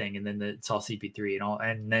Leland's thing, and then it's all CP3 and all,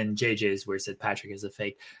 and then JJ's where it said Patrick is a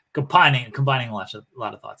fake. Combining a lot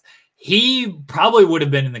of thoughts. He probably would have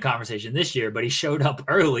been in the conversation this year, but he showed up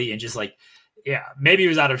early and just like, yeah, maybe he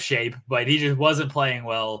was out of shape, but he just wasn't playing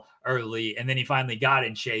well early. And then he finally got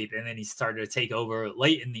in shape, and then he started to take over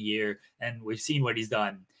late in the year. And we've seen what he's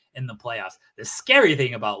done in the playoffs. The scary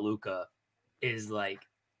thing about Luka is like,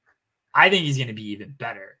 I think he's going to be even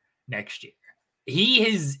better next year.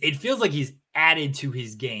 It feels like he's added to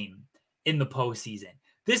his game in the postseason.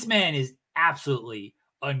 This man is absolutely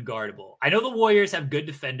unguardable. I know the Warriors have good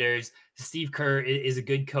defenders. Steve Kerr is a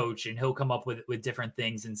good coach, and he'll come up with different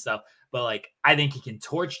things and stuff. But like, I think he can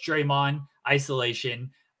torch Draymond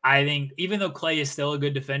isolation. I think even though Klay is still a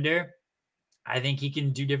good defender, I think he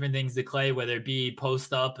can do different things to Klay, whether it be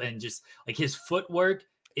post up and just like his footwork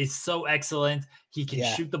is so excellent. He can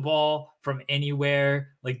shoot the ball from anywhere.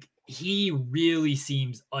 Like, he really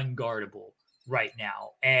seems unguardable right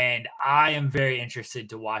now. And I am very interested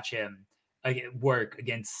to watch him work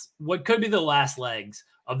against what could be the last legs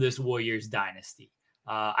of this Warriors dynasty.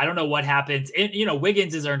 I don't know what happens. And,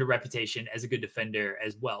 Wiggins has earned a reputation as a good defender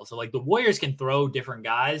as well. So like the Warriors can throw different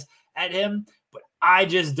guys at him, but I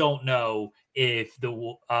just don't know if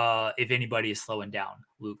anybody is slowing down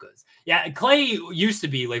Luka's. Yeah, Klay used to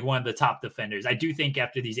be like one of the top defenders. I do think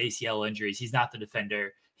after these ACL injuries, he's not the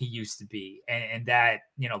defender he used to be. And that,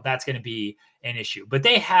 that's going to be an issue. But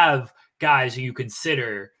they have guys who you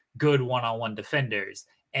consider good one-on-one defenders.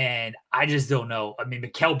 And I just don't know. I mean,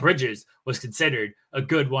 Mikal Bridges was considered a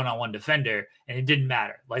good one-on-one defender, and it didn't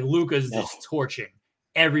matter. Like, Luka's just torching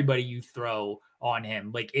everybody you throw on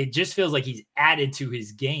him. Like, it just feels like he's added to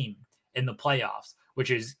his game in the playoffs, which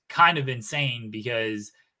is kind of insane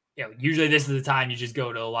because, usually this is the time you just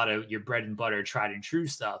go to a lot of your bread and butter, tried and true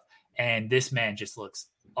stuff. And this man just looks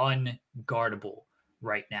unguardable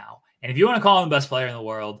right now. And if you want to call him the best player in the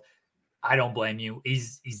world, I don't blame you.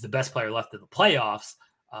 He's the best player left in the playoffs.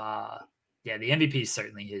 The MVP is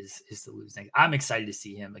certainly his to lose. I'm excited to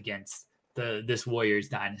see him against this Warriors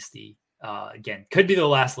dynasty. Again, could be the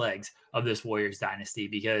last legs of this Warriors dynasty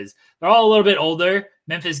because they're all a little bit older.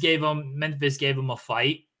 Memphis gave them a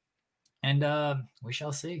fight, and we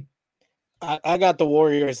shall see. I got the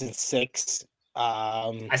Warriors in 6.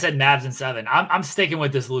 I said Mavs in 7. I'm sticking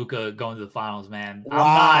with this Luka going to the finals, man.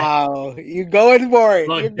 Wow, you're going for it.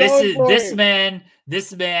 Look, this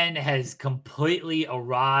man has completely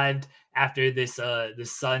arrived after this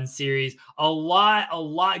Suns series. A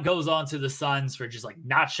lot goes on to the Suns for just like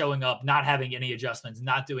not showing up, not having any adjustments,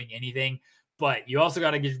 not doing anything. But you also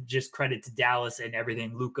got to give just credit to Dallas and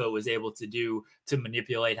everything Luka was able to do to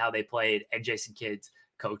manipulate how they played, and Jason Kidd's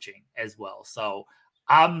coaching as well. So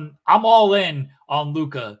I'm all in on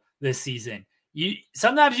Luka this season.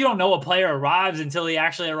 Sometimes you don't know a player arrives until he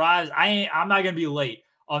actually arrives. I'm not gonna be late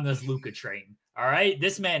on this Luka train. All right,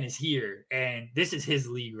 this man is here, and this is his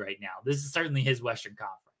league right now. This is certainly his Western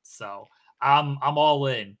Conference. So I'm all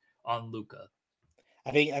in on Luka.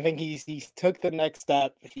 I think he took the next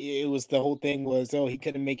step. It was the whole thing was he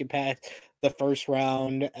couldn't make it past the first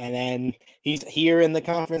round, and then he's here in the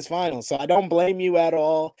conference finals. So I don't blame you at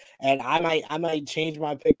all. And I might change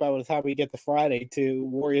my pick by the time we get to Friday to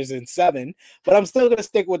Warriors in 7, but I'm still gonna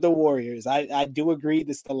stick with the Warriors. I do agree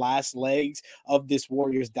this is the last legs of this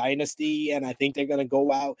Warriors dynasty, and I think they're gonna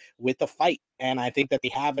go out with a fight. And I think that they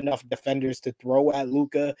have enough defenders to throw at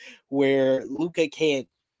Luka where Luka can't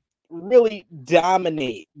really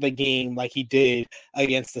dominate the game like he did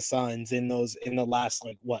against the Suns in the last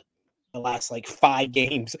the last 5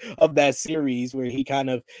 games of that series where he kind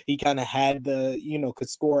of had could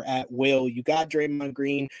score at will. You got Draymond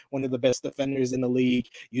Green, one of the best defenders in the league.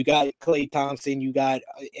 You got Klay Thompson, you got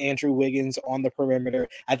Andrew Wiggins on the perimeter.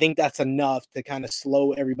 I think that's enough to kind of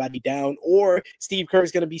slow everybody down. Or Steve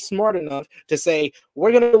Kerr's going to be smart enough to say,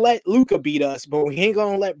 we're going to let Luka beat us, but we ain't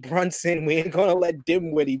going to let Brunson, we ain't going to let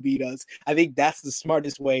Dinwiddie beat us. I think that's the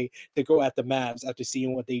smartest way to go at the Mavs after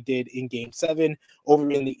seeing what they did in Game 7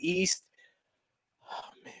 over in the East. Oh,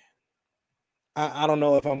 man. I don't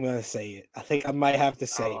know if I'm going to say it. I think I might have to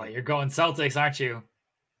say it. You're going Celtics, aren't you?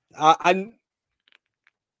 Man,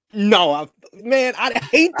 I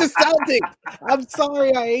hate the Celtics. I'm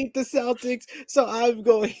sorry, I hate the Celtics. So I'm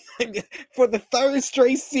going for the third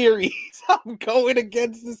straight series. I'm going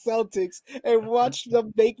against the Celtics and watch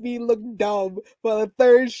them make me look dumb for the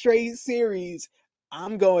third straight series.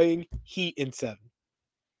 I'm going Heat in 7.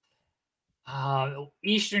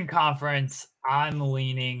 Eastern Conference, I'm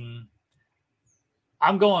going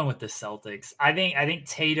with the Celtics. I think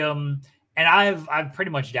Tatum, and I've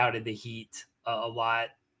pretty much doubted the Heat a lot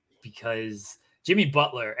because Jimmy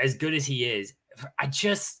Butler, as good as he is, I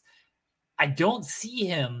don't see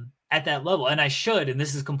him at that level, and I should, and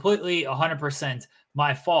this is completely 100%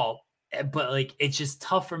 my fault. But it's just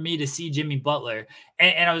tough for me to see Jimmy Butler.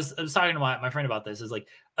 And I was talking to my friend about this. Is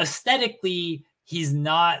aesthetically, he's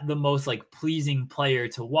not the most pleasing player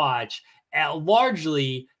to watch,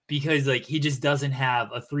 largely because he just doesn't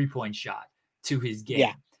have a 3-point shot to his game.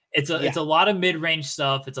 Yeah. It's a lot of mid-range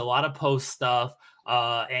stuff. It's a lot of post stuff,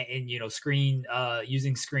 and screen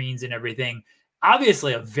using screens and everything.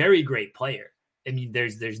 Obviously, a very great player. I mean,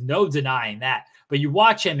 there's no denying that. But you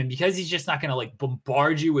watch him, and because he's just not going to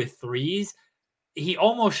bombard you with threes, he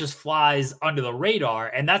almost just flies under the radar,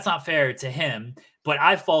 and that's not fair to him. But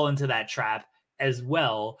I fall into that trap as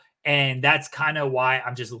well, and that's kind of why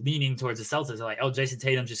I'm just leaning towards the Celtics. I'm Jason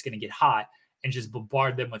Tatum's just going to get hot and just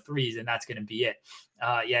bombard them with threes, and that's going to be it.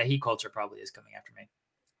 Heat culture probably is coming after me.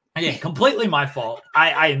 Again, completely my fault.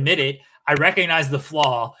 I admit it. I recognize the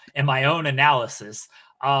flaw in my own analysis.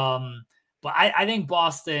 But I think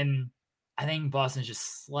Boston's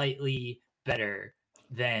just slightly better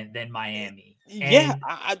than Miami.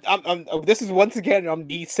 I'm this is once again I'm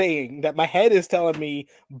saying that my head is telling me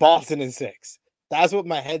Boston in 6. That's what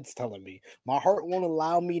my head's telling me. My heart won't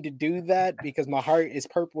allow me to do that because my heart is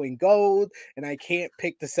purple and gold, and I can't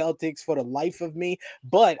pick the Celtics for the life of me.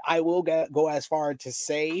 But I will go as far to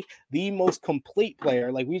say the most complete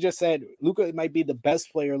player. Like we just said, Luka might be the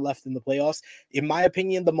best player left in the playoffs. In my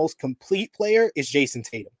opinion, the most complete player is Jason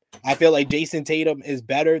Tatum. I feel like Jason Tatum is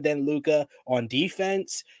better than Luka on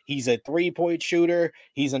defense. He's a 3-point shooter.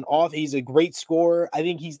 He's a great scorer. I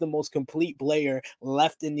think he's the most complete player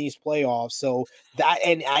left in these playoffs. So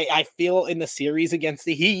I feel in the series against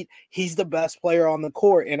the Heat, he's the best player on the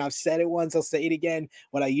court. And I've said it once, I'll say it again.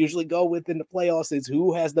 What I usually go with in the playoffs is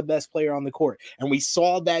who has the best player on the court. And we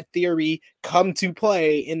saw that theory come to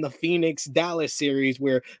play in the Phoenix-Dallas series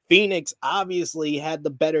where Phoenix obviously had the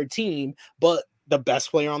better team, but the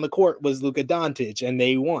best player on the court was Luka Doncic, and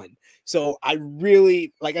they won. So I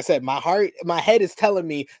really, like I said, my head is telling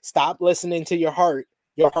me, stop listening to your heart.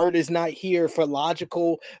 Your heart is not here for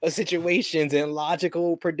logical situations and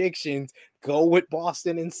logical predictions. Go with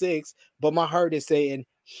Boston in 6, but my heart is saying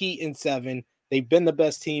Heat in 7. They've been the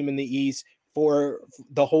best team in the East for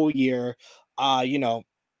the whole year.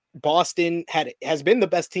 Boston has been the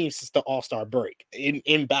best team since the All-Star break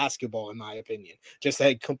in basketball, in my opinion. Just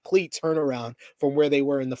a complete turnaround from where they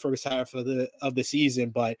were in the first half of the season.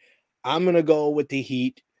 But I'm gonna go with the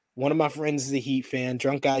Heat. One of my friends is a Heat fan,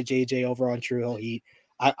 drunk guy JJ over on True Hill Heat.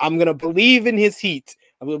 I'm gonna believe in his Heat.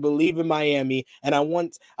 I'm gonna believe in Miami, and I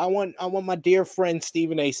want my dear friend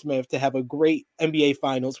Stephen A. Smith to have a great NBA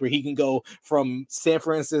Finals where he can go from San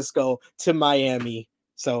Francisco to Miami.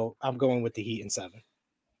 So I'm going with the Heat in 7.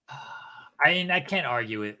 I mean, I can't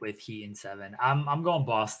argue it with Heat in 7. I'm going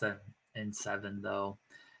Boston in 7 though.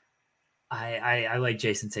 I like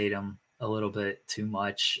Jason Tatum a little bit too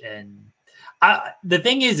much, and the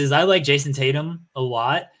thing is I like Jason Tatum a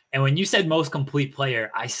lot And when you said most complete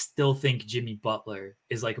player, I still think Jimmy Butler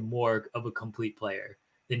is like more of a complete player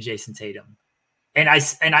than Jason Tatum. And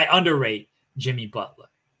I underrate Jimmy Butler.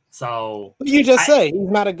 So you just say he's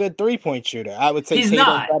not a good 3-point shooter. I would say he's Tatum's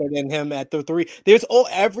not better than him at the 3.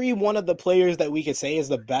 Every one of the players that we could say is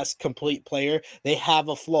the best complete player. They have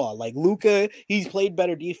a flaw. Like Luka, he's played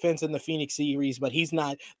better defense in the Phoenix series, but he's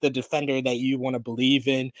not the defender that you want to believe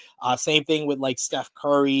in. Same thing with like Steph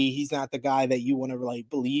Curry. He's not the guy that you want to like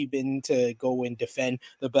believe in to go and defend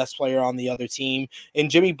the best player on the other team.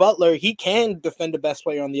 And Jimmy Butler, he can defend the best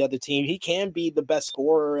player on the other team. He can be the best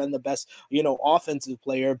scorer and the best, offensive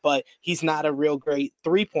player, but he's not a real great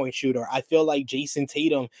 3-point shooter. I feel like Jason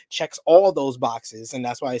Tatum checks all those boxes, and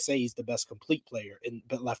that's why I say he's the best complete player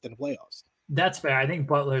left in the playoffs. That's fair. I think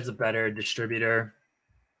Butler's a better distributor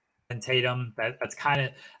than Tatum. That's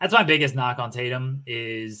my biggest knock on Tatum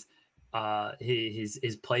is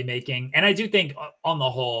his playmaking. And I do think on the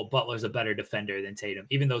whole, Butler's a better defender than Tatum,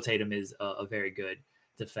 even though Tatum is a very good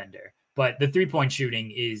defender. But the 3-point shooting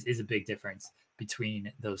is a big difference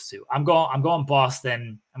between those two. I'm going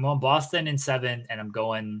Boston. I'm going Boston in 7, and I'm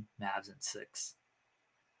going Mavs in 6.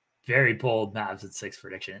 Very bold Mavs in 6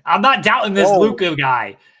 prediction. I'm not doubting this Luka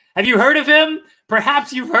guy. Have you heard of him?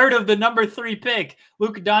 Perhaps you've heard of the number 3 pick,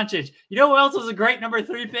 Luka Doncic. You know who else was a great number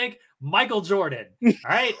 3 pick? Michael Jordan. All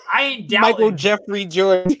right, I ain't doubting Michael Jeffrey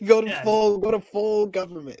Jordan. Go to full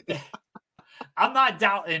government. I'm not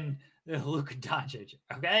doubting Luka Doncic.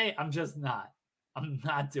 Okay, I'm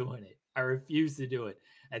not doing it. I refuse to do it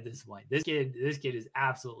at this point. This kid is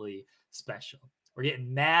absolutely special. We're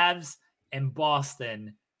getting Mavs and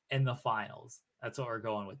Boston in the finals. That's what we're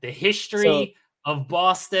going with. The history of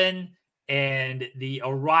Boston and the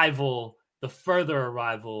further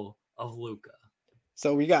arrival of Luka.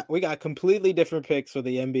 So we got completely different picks for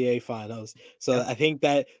the NBA finals. So yep. I think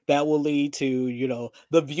that will lead to,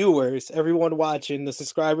 the viewers, everyone watching, the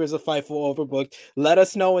subscribers of Fightful Overbooked. Let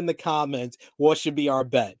us know in the comments what should be our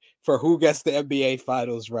bet for who gets the NBA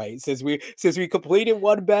finals right. Since we completed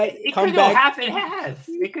one bet, it could go half and half.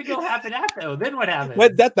 It could go half and half though. Then what happens?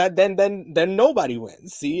 But then nobody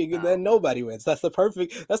wins. See, then nobody wins. That's the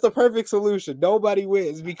perfect solution. Nobody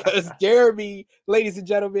wins because Jeremy, ladies and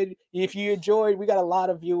gentlemen, if you enjoyed, we got a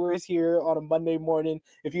lot of viewers here on a Monday morning.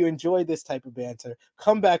 If you enjoyed this type of banter,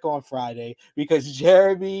 come back on Friday because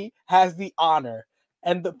Jeremy has the honor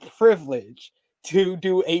and the privilege to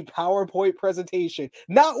do a PowerPoint presentation.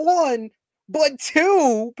 Not one, but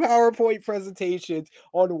 2 PowerPoint presentations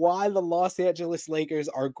on why the Los Angeles Lakers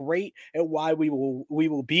are great and why we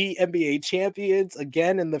will be NBA champions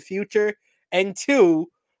again in the future. And 2,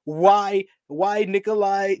 why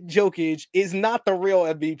Nikola Jokic is not the real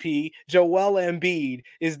MVP. Joel Embiid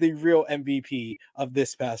is the real MVP of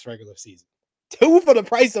this past regular season. 2 for the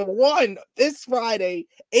price of 1 this Friday,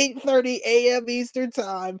 8:30 a.m. Eastern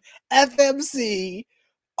Time, FMC.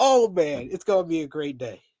 Oh man, it's gonna be a great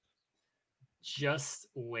day. Just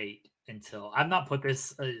wait until I'm not put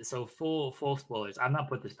this. So full spoilers. I'm not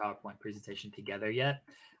put this PowerPoint presentation together yet.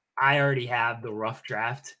 I already have the rough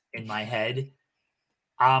draft in my head.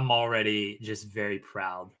 I'm already just very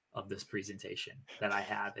proud of this presentation that I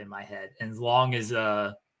have in my head. And as long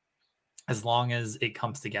as it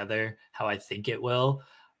comes together how I think it will,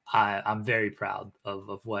 I'm very proud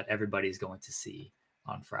of what everybody's going to see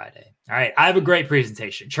on Friday. All right. I have a great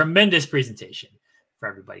presentation, tremendous presentation for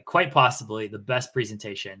everybody. Quite possibly the best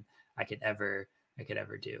presentation I could ever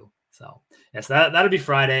do. So yes, that'll be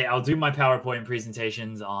Friday. I'll do my PowerPoint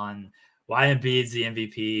presentations on why Embiid's the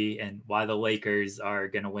MVP and why the Lakers are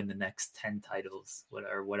going to win the next 10 titles,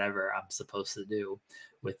 or whatever I'm supposed to do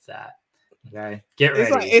with that. Okay, get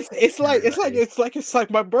ready. It's like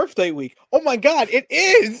my birthday week. Oh my God, it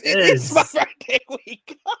is my birthday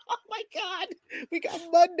week. Oh my God, we got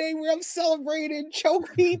Monday where I'm celebrating choke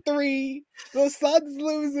P3. The Suns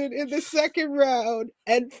losing in the second round,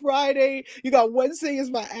 and Friday you got Wednesday is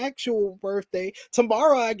my actual birthday.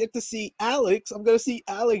 Tomorrow I get to see Alex. I'm gonna see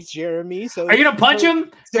Alex, Jeremy. So are you gonna punch him?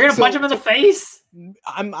 You're gonna punch him in the face?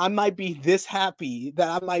 I might be this happy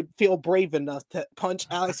that I might feel brave enough to punch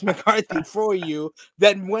Alex McCarthy for you.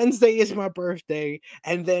 Then Wednesday is my birthday,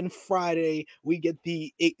 and then Friday we get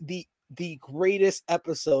the greatest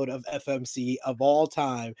episode of FMC of all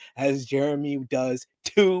time as Jeremy does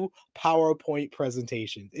 2 PowerPoint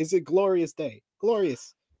presentations. It's a glorious day.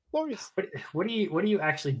 Glorious. What are you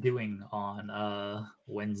actually doing on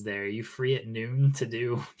Wednesday? Are you free at noon to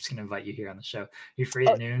do? I'm just gonna invite you here on the show. You free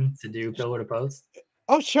at noon to do Pillar to Post?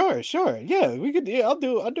 Oh, sure. Yeah, we could. Yeah, I'll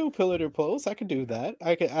do Pillar to Post. I could do that.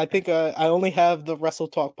 I think I only have the Wrestle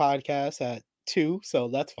Talk podcast at 2, so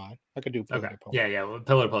that's fine. I could do Pillar to Post. Yeah. Well,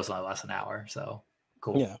 Pillar to Post only lasts an hour, so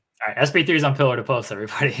Cool. Yeah. All right, SB3 is on Pillar to Post,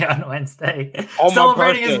 everybody, on Wednesday. On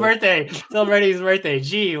Celebrating his birthday.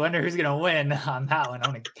 Gee, wonder who's gonna win on that one.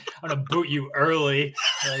 I'm gonna boot you early.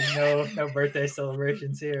 Like, no birthday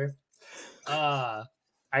celebrations here. I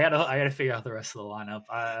gotta figure out the rest of the lineup.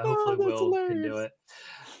 Hopefully Will can do it.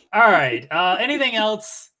 All right. Anything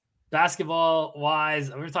else basketball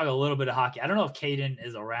wise? We're gonna talk a little bit of hockey. I don't know if Caden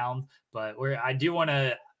is around, but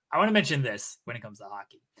I want to mention this when it comes to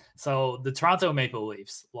hockey. So the Toronto Maple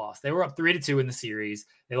Leafs lost. They were up 3-2 in the series.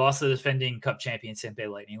 They lost to the defending Cup champion Tampa Bay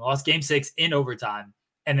Lightning. Lost Game 6 in overtime,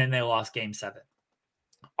 and then they lost Game 7.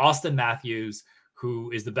 Austin Matthews,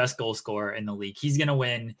 who is the best goal scorer in the league, he's going to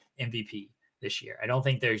win MVP this year. I don't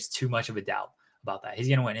think there's too much of a doubt about that. He's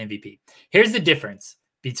going to win MVP. Here's the difference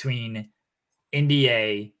between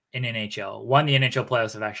NBA and NHL. One, the NHL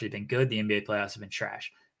playoffs have actually been good. The NBA playoffs have been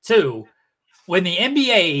trash. Two, when the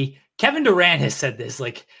NBA, Kevin Durant has said this,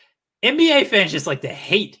 like, NBA fans just like to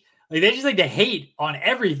hate. Like, they just like to hate on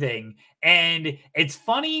everything. And it's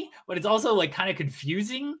funny, but it's also like kind of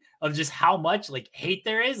confusing of just how much like hate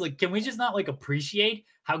there is. Like, can we just not like appreciate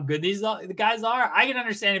how good the guys are? I can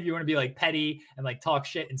understand if you want to be like petty and like talk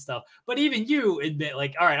shit and stuff. But even you admit,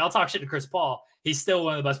 like, all right, I'll talk shit to Chris Paul. He's still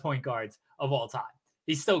one of the best point guards of all time.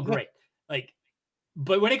 He's still great. Like,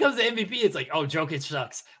 but when it comes to MVP, it's like, oh, Jokic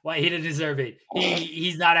sucks. Why, he didn't deserve it.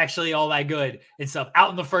 He's not actually all that good and stuff.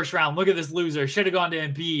 Out in the first round, look at this loser. Should have gone to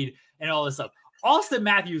Embiid and all this stuff. Austin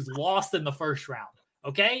Matthews lost in the first round,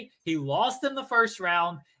 okay? He lost in the first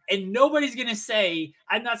round, and nobody's going to say,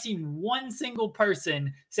 I've not seen one single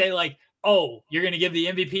person say like, oh, you're going to give the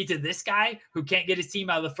MVP to this guy who can't get his team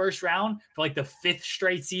out of the first round for like the 5th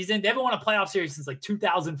straight season. They haven't won a playoff series since like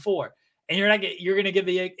 2004. And you're going to give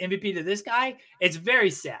the MVP to this guy? It's very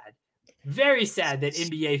sad. Very sad that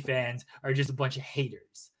NBA fans are just a bunch of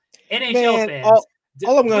haters. NHL fans,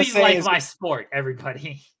 all I'm gonna please say like is my sport,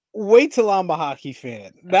 everybody. Wait till I'm a hockey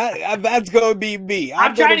fan. That's gonna be me.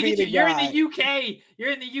 I'm trying to get you. You're in the UK.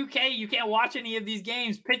 You're in the UK. You can't watch any of these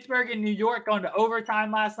games. Pittsburgh and New York going to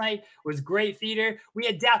overtime last night was great theater. We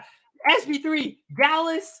had SB3,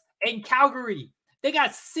 Dallas and Calgary. They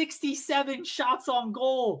got 67 shots on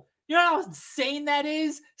goal. You know how insane that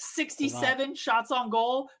is? 67 shots on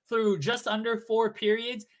goal through just under 4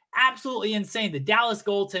 periods. Absolutely insane. The Dallas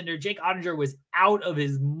goaltender, Jake Ottinger, was out of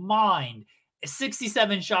his mind.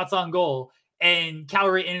 67 shots on goal, and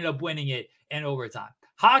Calgary ended up winning it in overtime.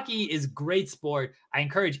 Hockey is great sport. I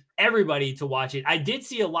encourage everybody to watch it. I did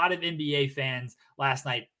see a lot of NBA fans last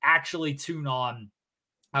night actually tune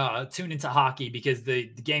into hockey because the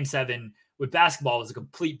Game 7 with basketball was a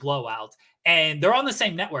complete blowout. And they're on the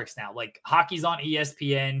same networks now. Like, hockey's on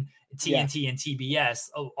ESPN, TNT, and TBS,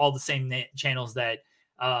 all the same channels that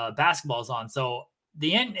basketball's on. So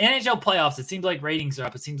the NHL playoffs, it seems like ratings are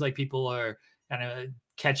up. It seems like people are kind of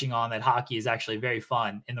catching on that hockey is actually very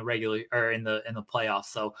fun in the regular or in the playoffs.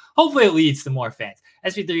 So hopefully it leads to more fans.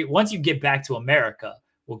 SB3, once you get back to America,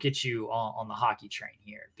 we'll get you on the hockey train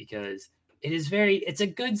here because it's a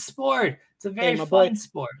good sport. It's a very fun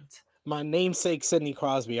sport. My namesake Sidney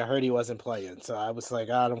Crosby, I heard he wasn't playing, so I was like,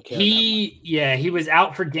 I don't care. He was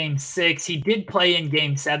out for Game 6. He did play in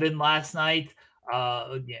Game 7 last night.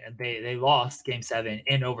 They lost Game 7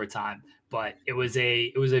 in overtime, but it was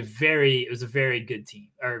a very good team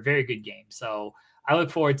or very good game. So I look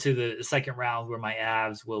forward to the second round where my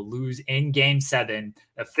Avs will lose in Game 7.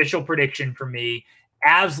 Official prediction for me: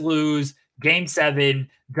 Avs lose Game 7,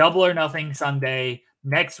 double or nothing Sunday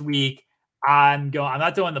next week. I'm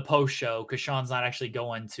not doing the post show because Sean's not actually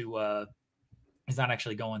going to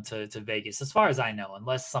Vegas, as far as I know,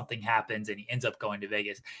 unless something happens and he ends up going to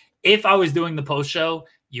Vegas. If I was doing the post show,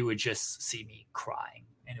 you would just see me crying,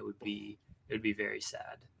 and it would be very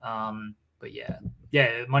sad. But yeah.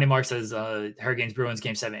 Money Mark says Hurricanes Bruins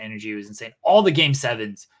Game 7 energy was insane. All the Game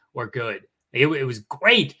 7s were good. It was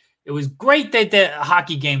great. It was great that the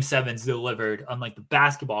hockey Game 7s delivered, unlike the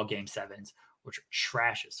basketball Game 7s, which are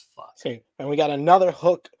trash as fuck. Okay, and we got another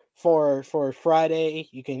hook for Friday.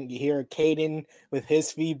 You can hear Caden with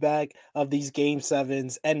his feedback of these Game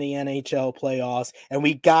 7s and the NHL playoffs. And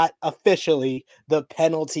we got officially the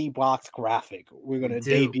penalty box graphic. We're going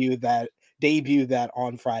to debut that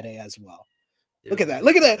on Friday as well. Dude. Look at that.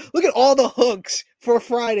 Look at all the hooks for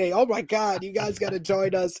Friday. Oh my God. You guys got to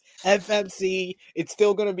join us. FMC. It's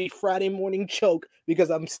still going to be Friday morning choke because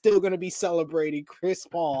I'm still going to be celebrating Chris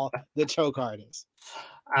Paul, the choke artist.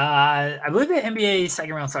 I believe the NBA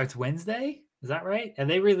second round starts Wednesday. Is that right? Have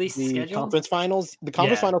they released the schedule? Conference finals? The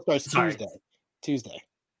conference final starts Tuesday.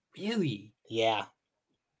 Really? Yeah.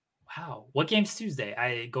 Wow. What game's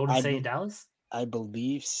Tuesday? Golden State and Dallas? I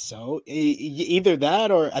believe so. Either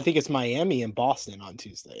that or I think it's Miami and Boston on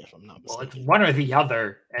Tuesday, if I'm not Well, it's mistaken. one or the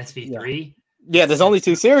other. SV3. Yeah, there's only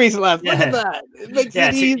 2 series left. Yeah. Look at that. It makes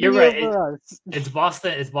it You're easier right. for us.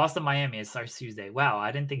 It's Boston, Miami. It starts Tuesday. Wow,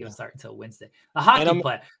 I didn't think it would start until Wednesday. The hockey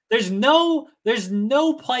play. There's no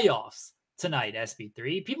playoffs tonight,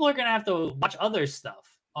 SB3. People are gonna have to watch other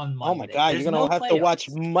stuff on Monday. Oh my God, you're gonna have to watch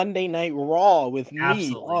Monday Night Raw with me.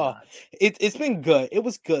 Absolutely not. It's been good. It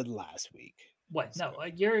was good last week. What? No,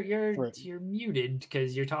 you're muted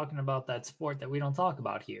because you're talking about that sport that we don't talk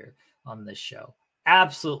about here on this show.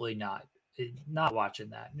 Absolutely not. Not watching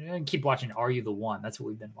that. You're gonna keep watching Are You the One? That's what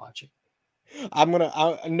we've been watching.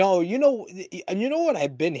 No, you know what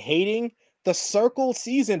I've been hating? The Circle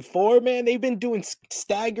season 4, man. They've been doing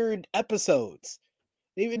staggered episodes.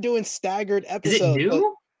 Is it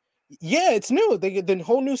new? Yeah, it's new. They get the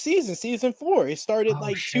whole new season 4. It started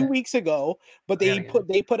 2 weeks ago, but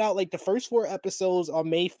they put out like the first 4 episodes on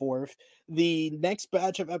May 4th. The next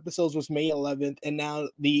batch of episodes was May 11th, and now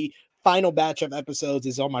the final batch of episodes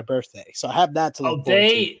is on my birthday. So I have that to look forward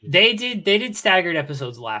to. They did staggered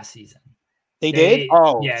episodes last season. They did?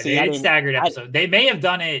 Oh, yeah, they did staggered episodes. They may have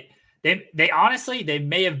done it. They honestly, they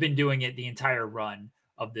may have been doing it the entire run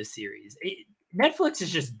of this series. Netflix has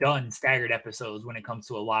just done staggered episodes when it comes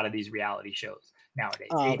to a lot of these reality shows nowadays.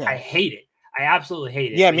 Okay. I hate it. I absolutely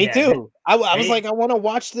hate it. Yeah, me too. I was like, I want to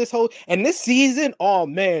watch this whole and this season. Oh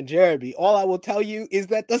man, Jeremy, all I will tell you is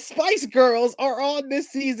that the Spice Girls are on this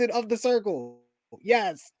season of The Circle.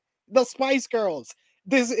 Yes, the Spice Girls.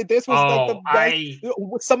 This was like the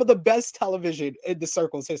best, some of the best television in The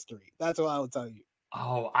Circle's history. That's what I will tell you.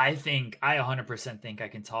 Oh, I 100% think I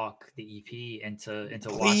can talk the EP into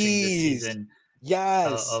watching this season.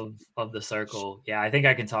 Yes, of The Circle. Yeah, I think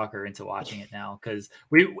I can talk her into watching it now because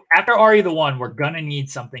after Are You the One, we're gonna need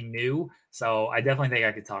something new. So I definitely think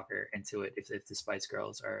I could talk her into it if the Spice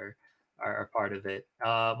Girls are part of it.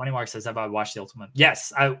 Money Mark says, "Have I watched The Ultimate?"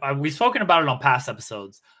 Yes, we've spoken about it on past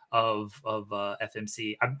episodes of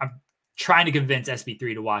FMC. I'm trying to convince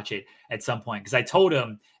SB3 to watch it at some point because I told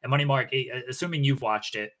him, and Money Mark, assuming you've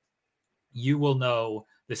watched it, you will know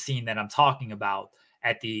the scene that I'm talking about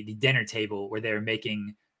at the dinner table where they're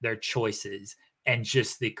making their choices and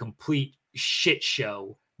just the complete shit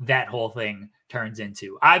show that whole thing turns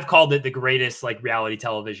into. I've called it the greatest reality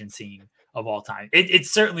television scene of all time. It's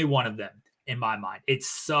certainly one of them in my mind. It's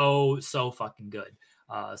so fucking good.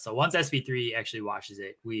 So once SB3 actually watches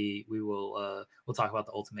it, we'll talk about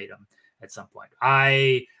The Ultimatum at some point.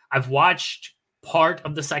 I've watched part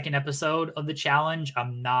of the second episode of the challenge.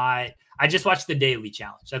 I just watched the daily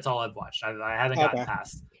challenge. That's all I've watched. I haven't gotten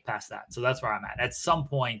past that. So that's where I'm at. At some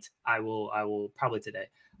point, I will probably today.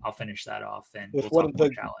 I'll finish that off and with one of the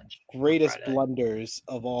greatest blunders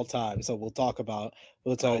of all time. So we'll talk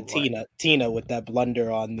Tina with that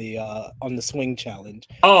blunder on the swing challenge.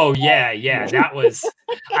 Oh yeah, that was.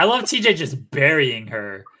 I love TJ just burying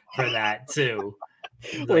her for that too.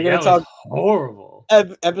 We're gonna talk horrible.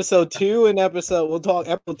 Episode 2 and we'll talk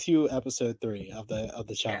episode 2, episode 3 of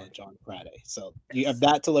the challenge on Friday. So you have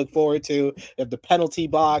that to look forward to. You have the penalty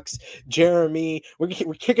box. Jeremy, we're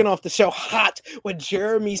kicking off the show hot with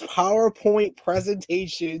Jeremy's PowerPoint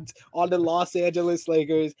presentations on the Los Angeles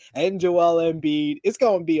Lakers and Joel Embiid. It's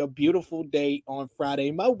gonna be a beautiful day on Friday.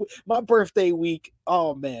 My birthday week.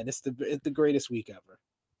 Oh man, it's the greatest week ever.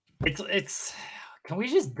 It's. Can we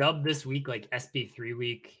just dub this week like SB3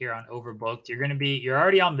 week here on Overbooked? You're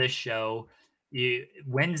already on this show.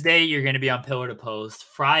 Wednesday, you're going to be on Pillar to Post.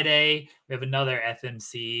 Friday, we have another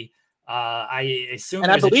FMC. I assume,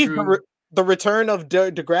 and I believe the return of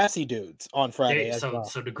Degrassi Dudes on Friday. So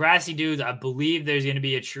Degrassi Dudes, I believe there's going to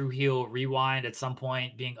be a True Heel rewind at some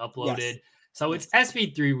point being uploaded. Yes. So it's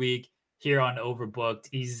SB3 week here on Overbooked.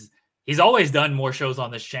 He's always done more shows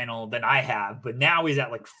on this channel than I have, but now he's at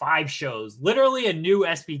 5 shows, literally a new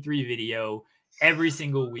SP3 video every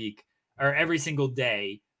single week or every single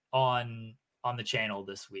day on the channel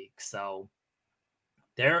this week. So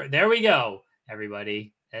there we go,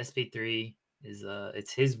 everybody. SP3 is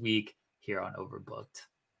it's his week here on Overbooked.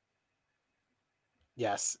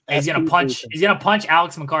 Yes. He's gonna punch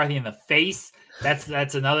Alex McCarthy in the face.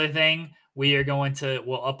 That's another thing. We'll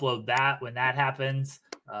upload that when that happens.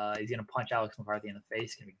 He's gonna punch Alex McCarthy in the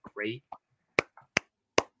face. It's gonna be great.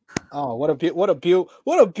 Oh, what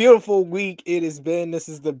a beautiful week it has been. This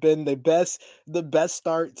has been the best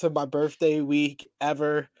start to my birthday week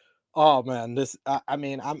ever. Oh man,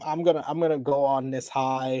 I'm gonna go on this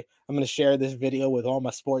high. I'm gonna share this video with all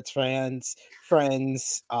my sports friends.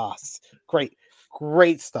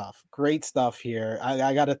 Great stuff here.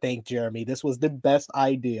 I gotta thank Jeremy. This was the best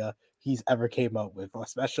idea he's ever came up with. A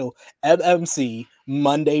special FMC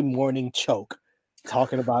Monday morning choke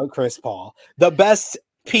talking about Chris Paul. The best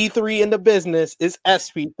P3 in the business is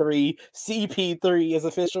SP3. CP3 is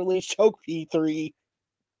officially choke P3.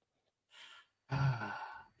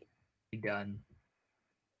 You done?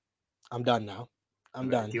 I'm done now. I'm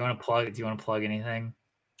done. Do you want to plug anything?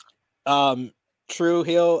 True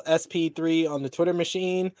Hill SP3 on the Twitter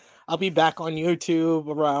machine. I'll be back on YouTube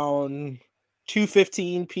around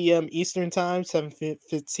 2:15 p.m. Eastern time,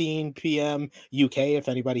 7:15 p.m. UK. If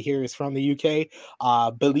anybody here is from the UK,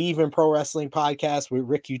 Believe in Pro Wrestling podcast with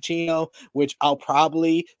Rick Ucchino, which I'll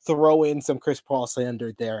probably throw in some Chris Paul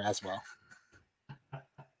slander there as well.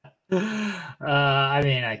 I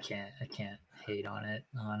mean, I can't hate on it,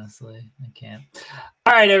 honestly. I can't.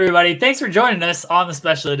 All right, everybody. Thanks for joining us on the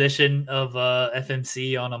special edition of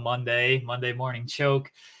FMC on a Monday morning choke.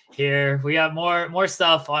 Here we got more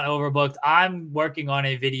stuff on Overbooked. I'm working on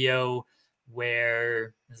a video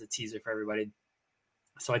where there's a teaser for everybody.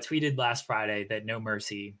 So I tweeted last Friday that No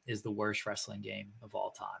Mercy is the worst wrestling game of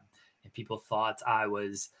all time, and people thought I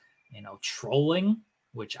was, trolling,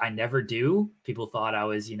 which I never do. People thought I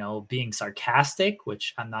was, being sarcastic,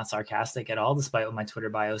 which I'm not sarcastic at all, despite what my Twitter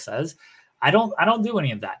bio says. I don't do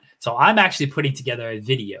any of that. So I'm actually putting together a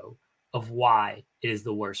video of why it is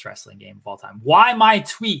the worst wrestling game of all time. Why my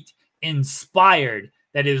tweet inspired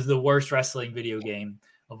that it is the worst wrestling video game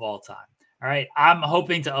of all time. All right. I'm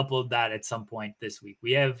hoping to upload that at some point this week.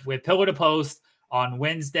 We have Pillar to Post on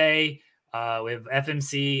Wednesday. We have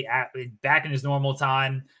FMC back in his normal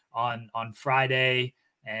time on Friday,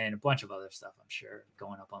 and a bunch of other stuff, I'm sure,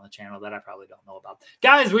 going up on the channel that I probably don't know about.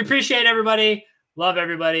 Guys, we appreciate everybody. Love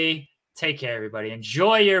everybody. Take care, everybody.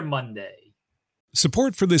 Enjoy your Monday.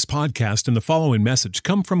 Support for this podcast and the following message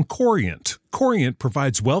come from Corient. Corient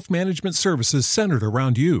provides wealth management services centered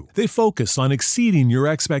around you. They focus on exceeding your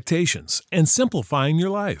expectations and simplifying your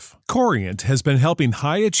life. Corient has been helping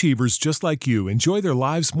high achievers just like you enjoy their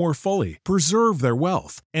lives more fully, preserve their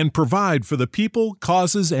wealth, and provide for the people,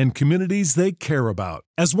 causes, and communities they care about.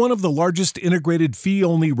 As one of the largest integrated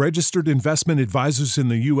fee-only registered investment advisors in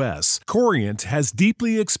the U.S., Corient has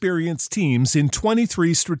deeply experienced teams in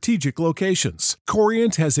 23 strategic locations.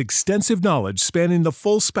 Corient has extensive knowledge spanning the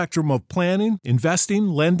full spectrum of planning, investing,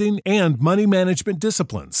 lending, and money management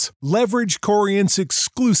disciplines. Leverage Corient's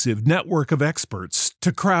exclusive network of experts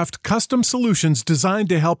to craft custom solutions designed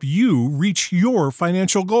to help you reach your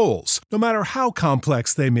financial goals, no matter how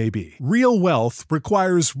complex they may be. Real wealth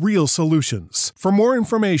requires real solutions. For more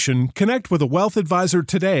information, connect with a wealth advisor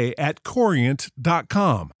today at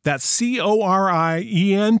Corient.com. That's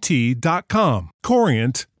Corient.com.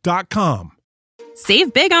 Corient.com.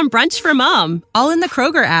 Save big on brunch for mom, all in the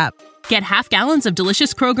Kroger app. Get half gallons of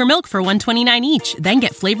delicious Kroger milk for $1.29 each. Then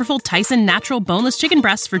get flavorful Tyson natural boneless chicken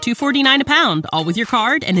breasts for $2.49 a pound, all with your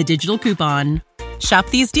card and a digital coupon. Shop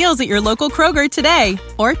these deals at your local Kroger today,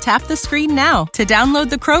 or tap the screen now to download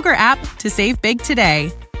the Kroger app to save big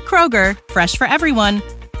today. Kroger, fresh for everyone.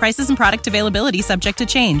 Prices and product availability subject to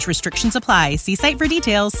change. Restrictions apply. See site for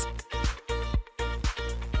details.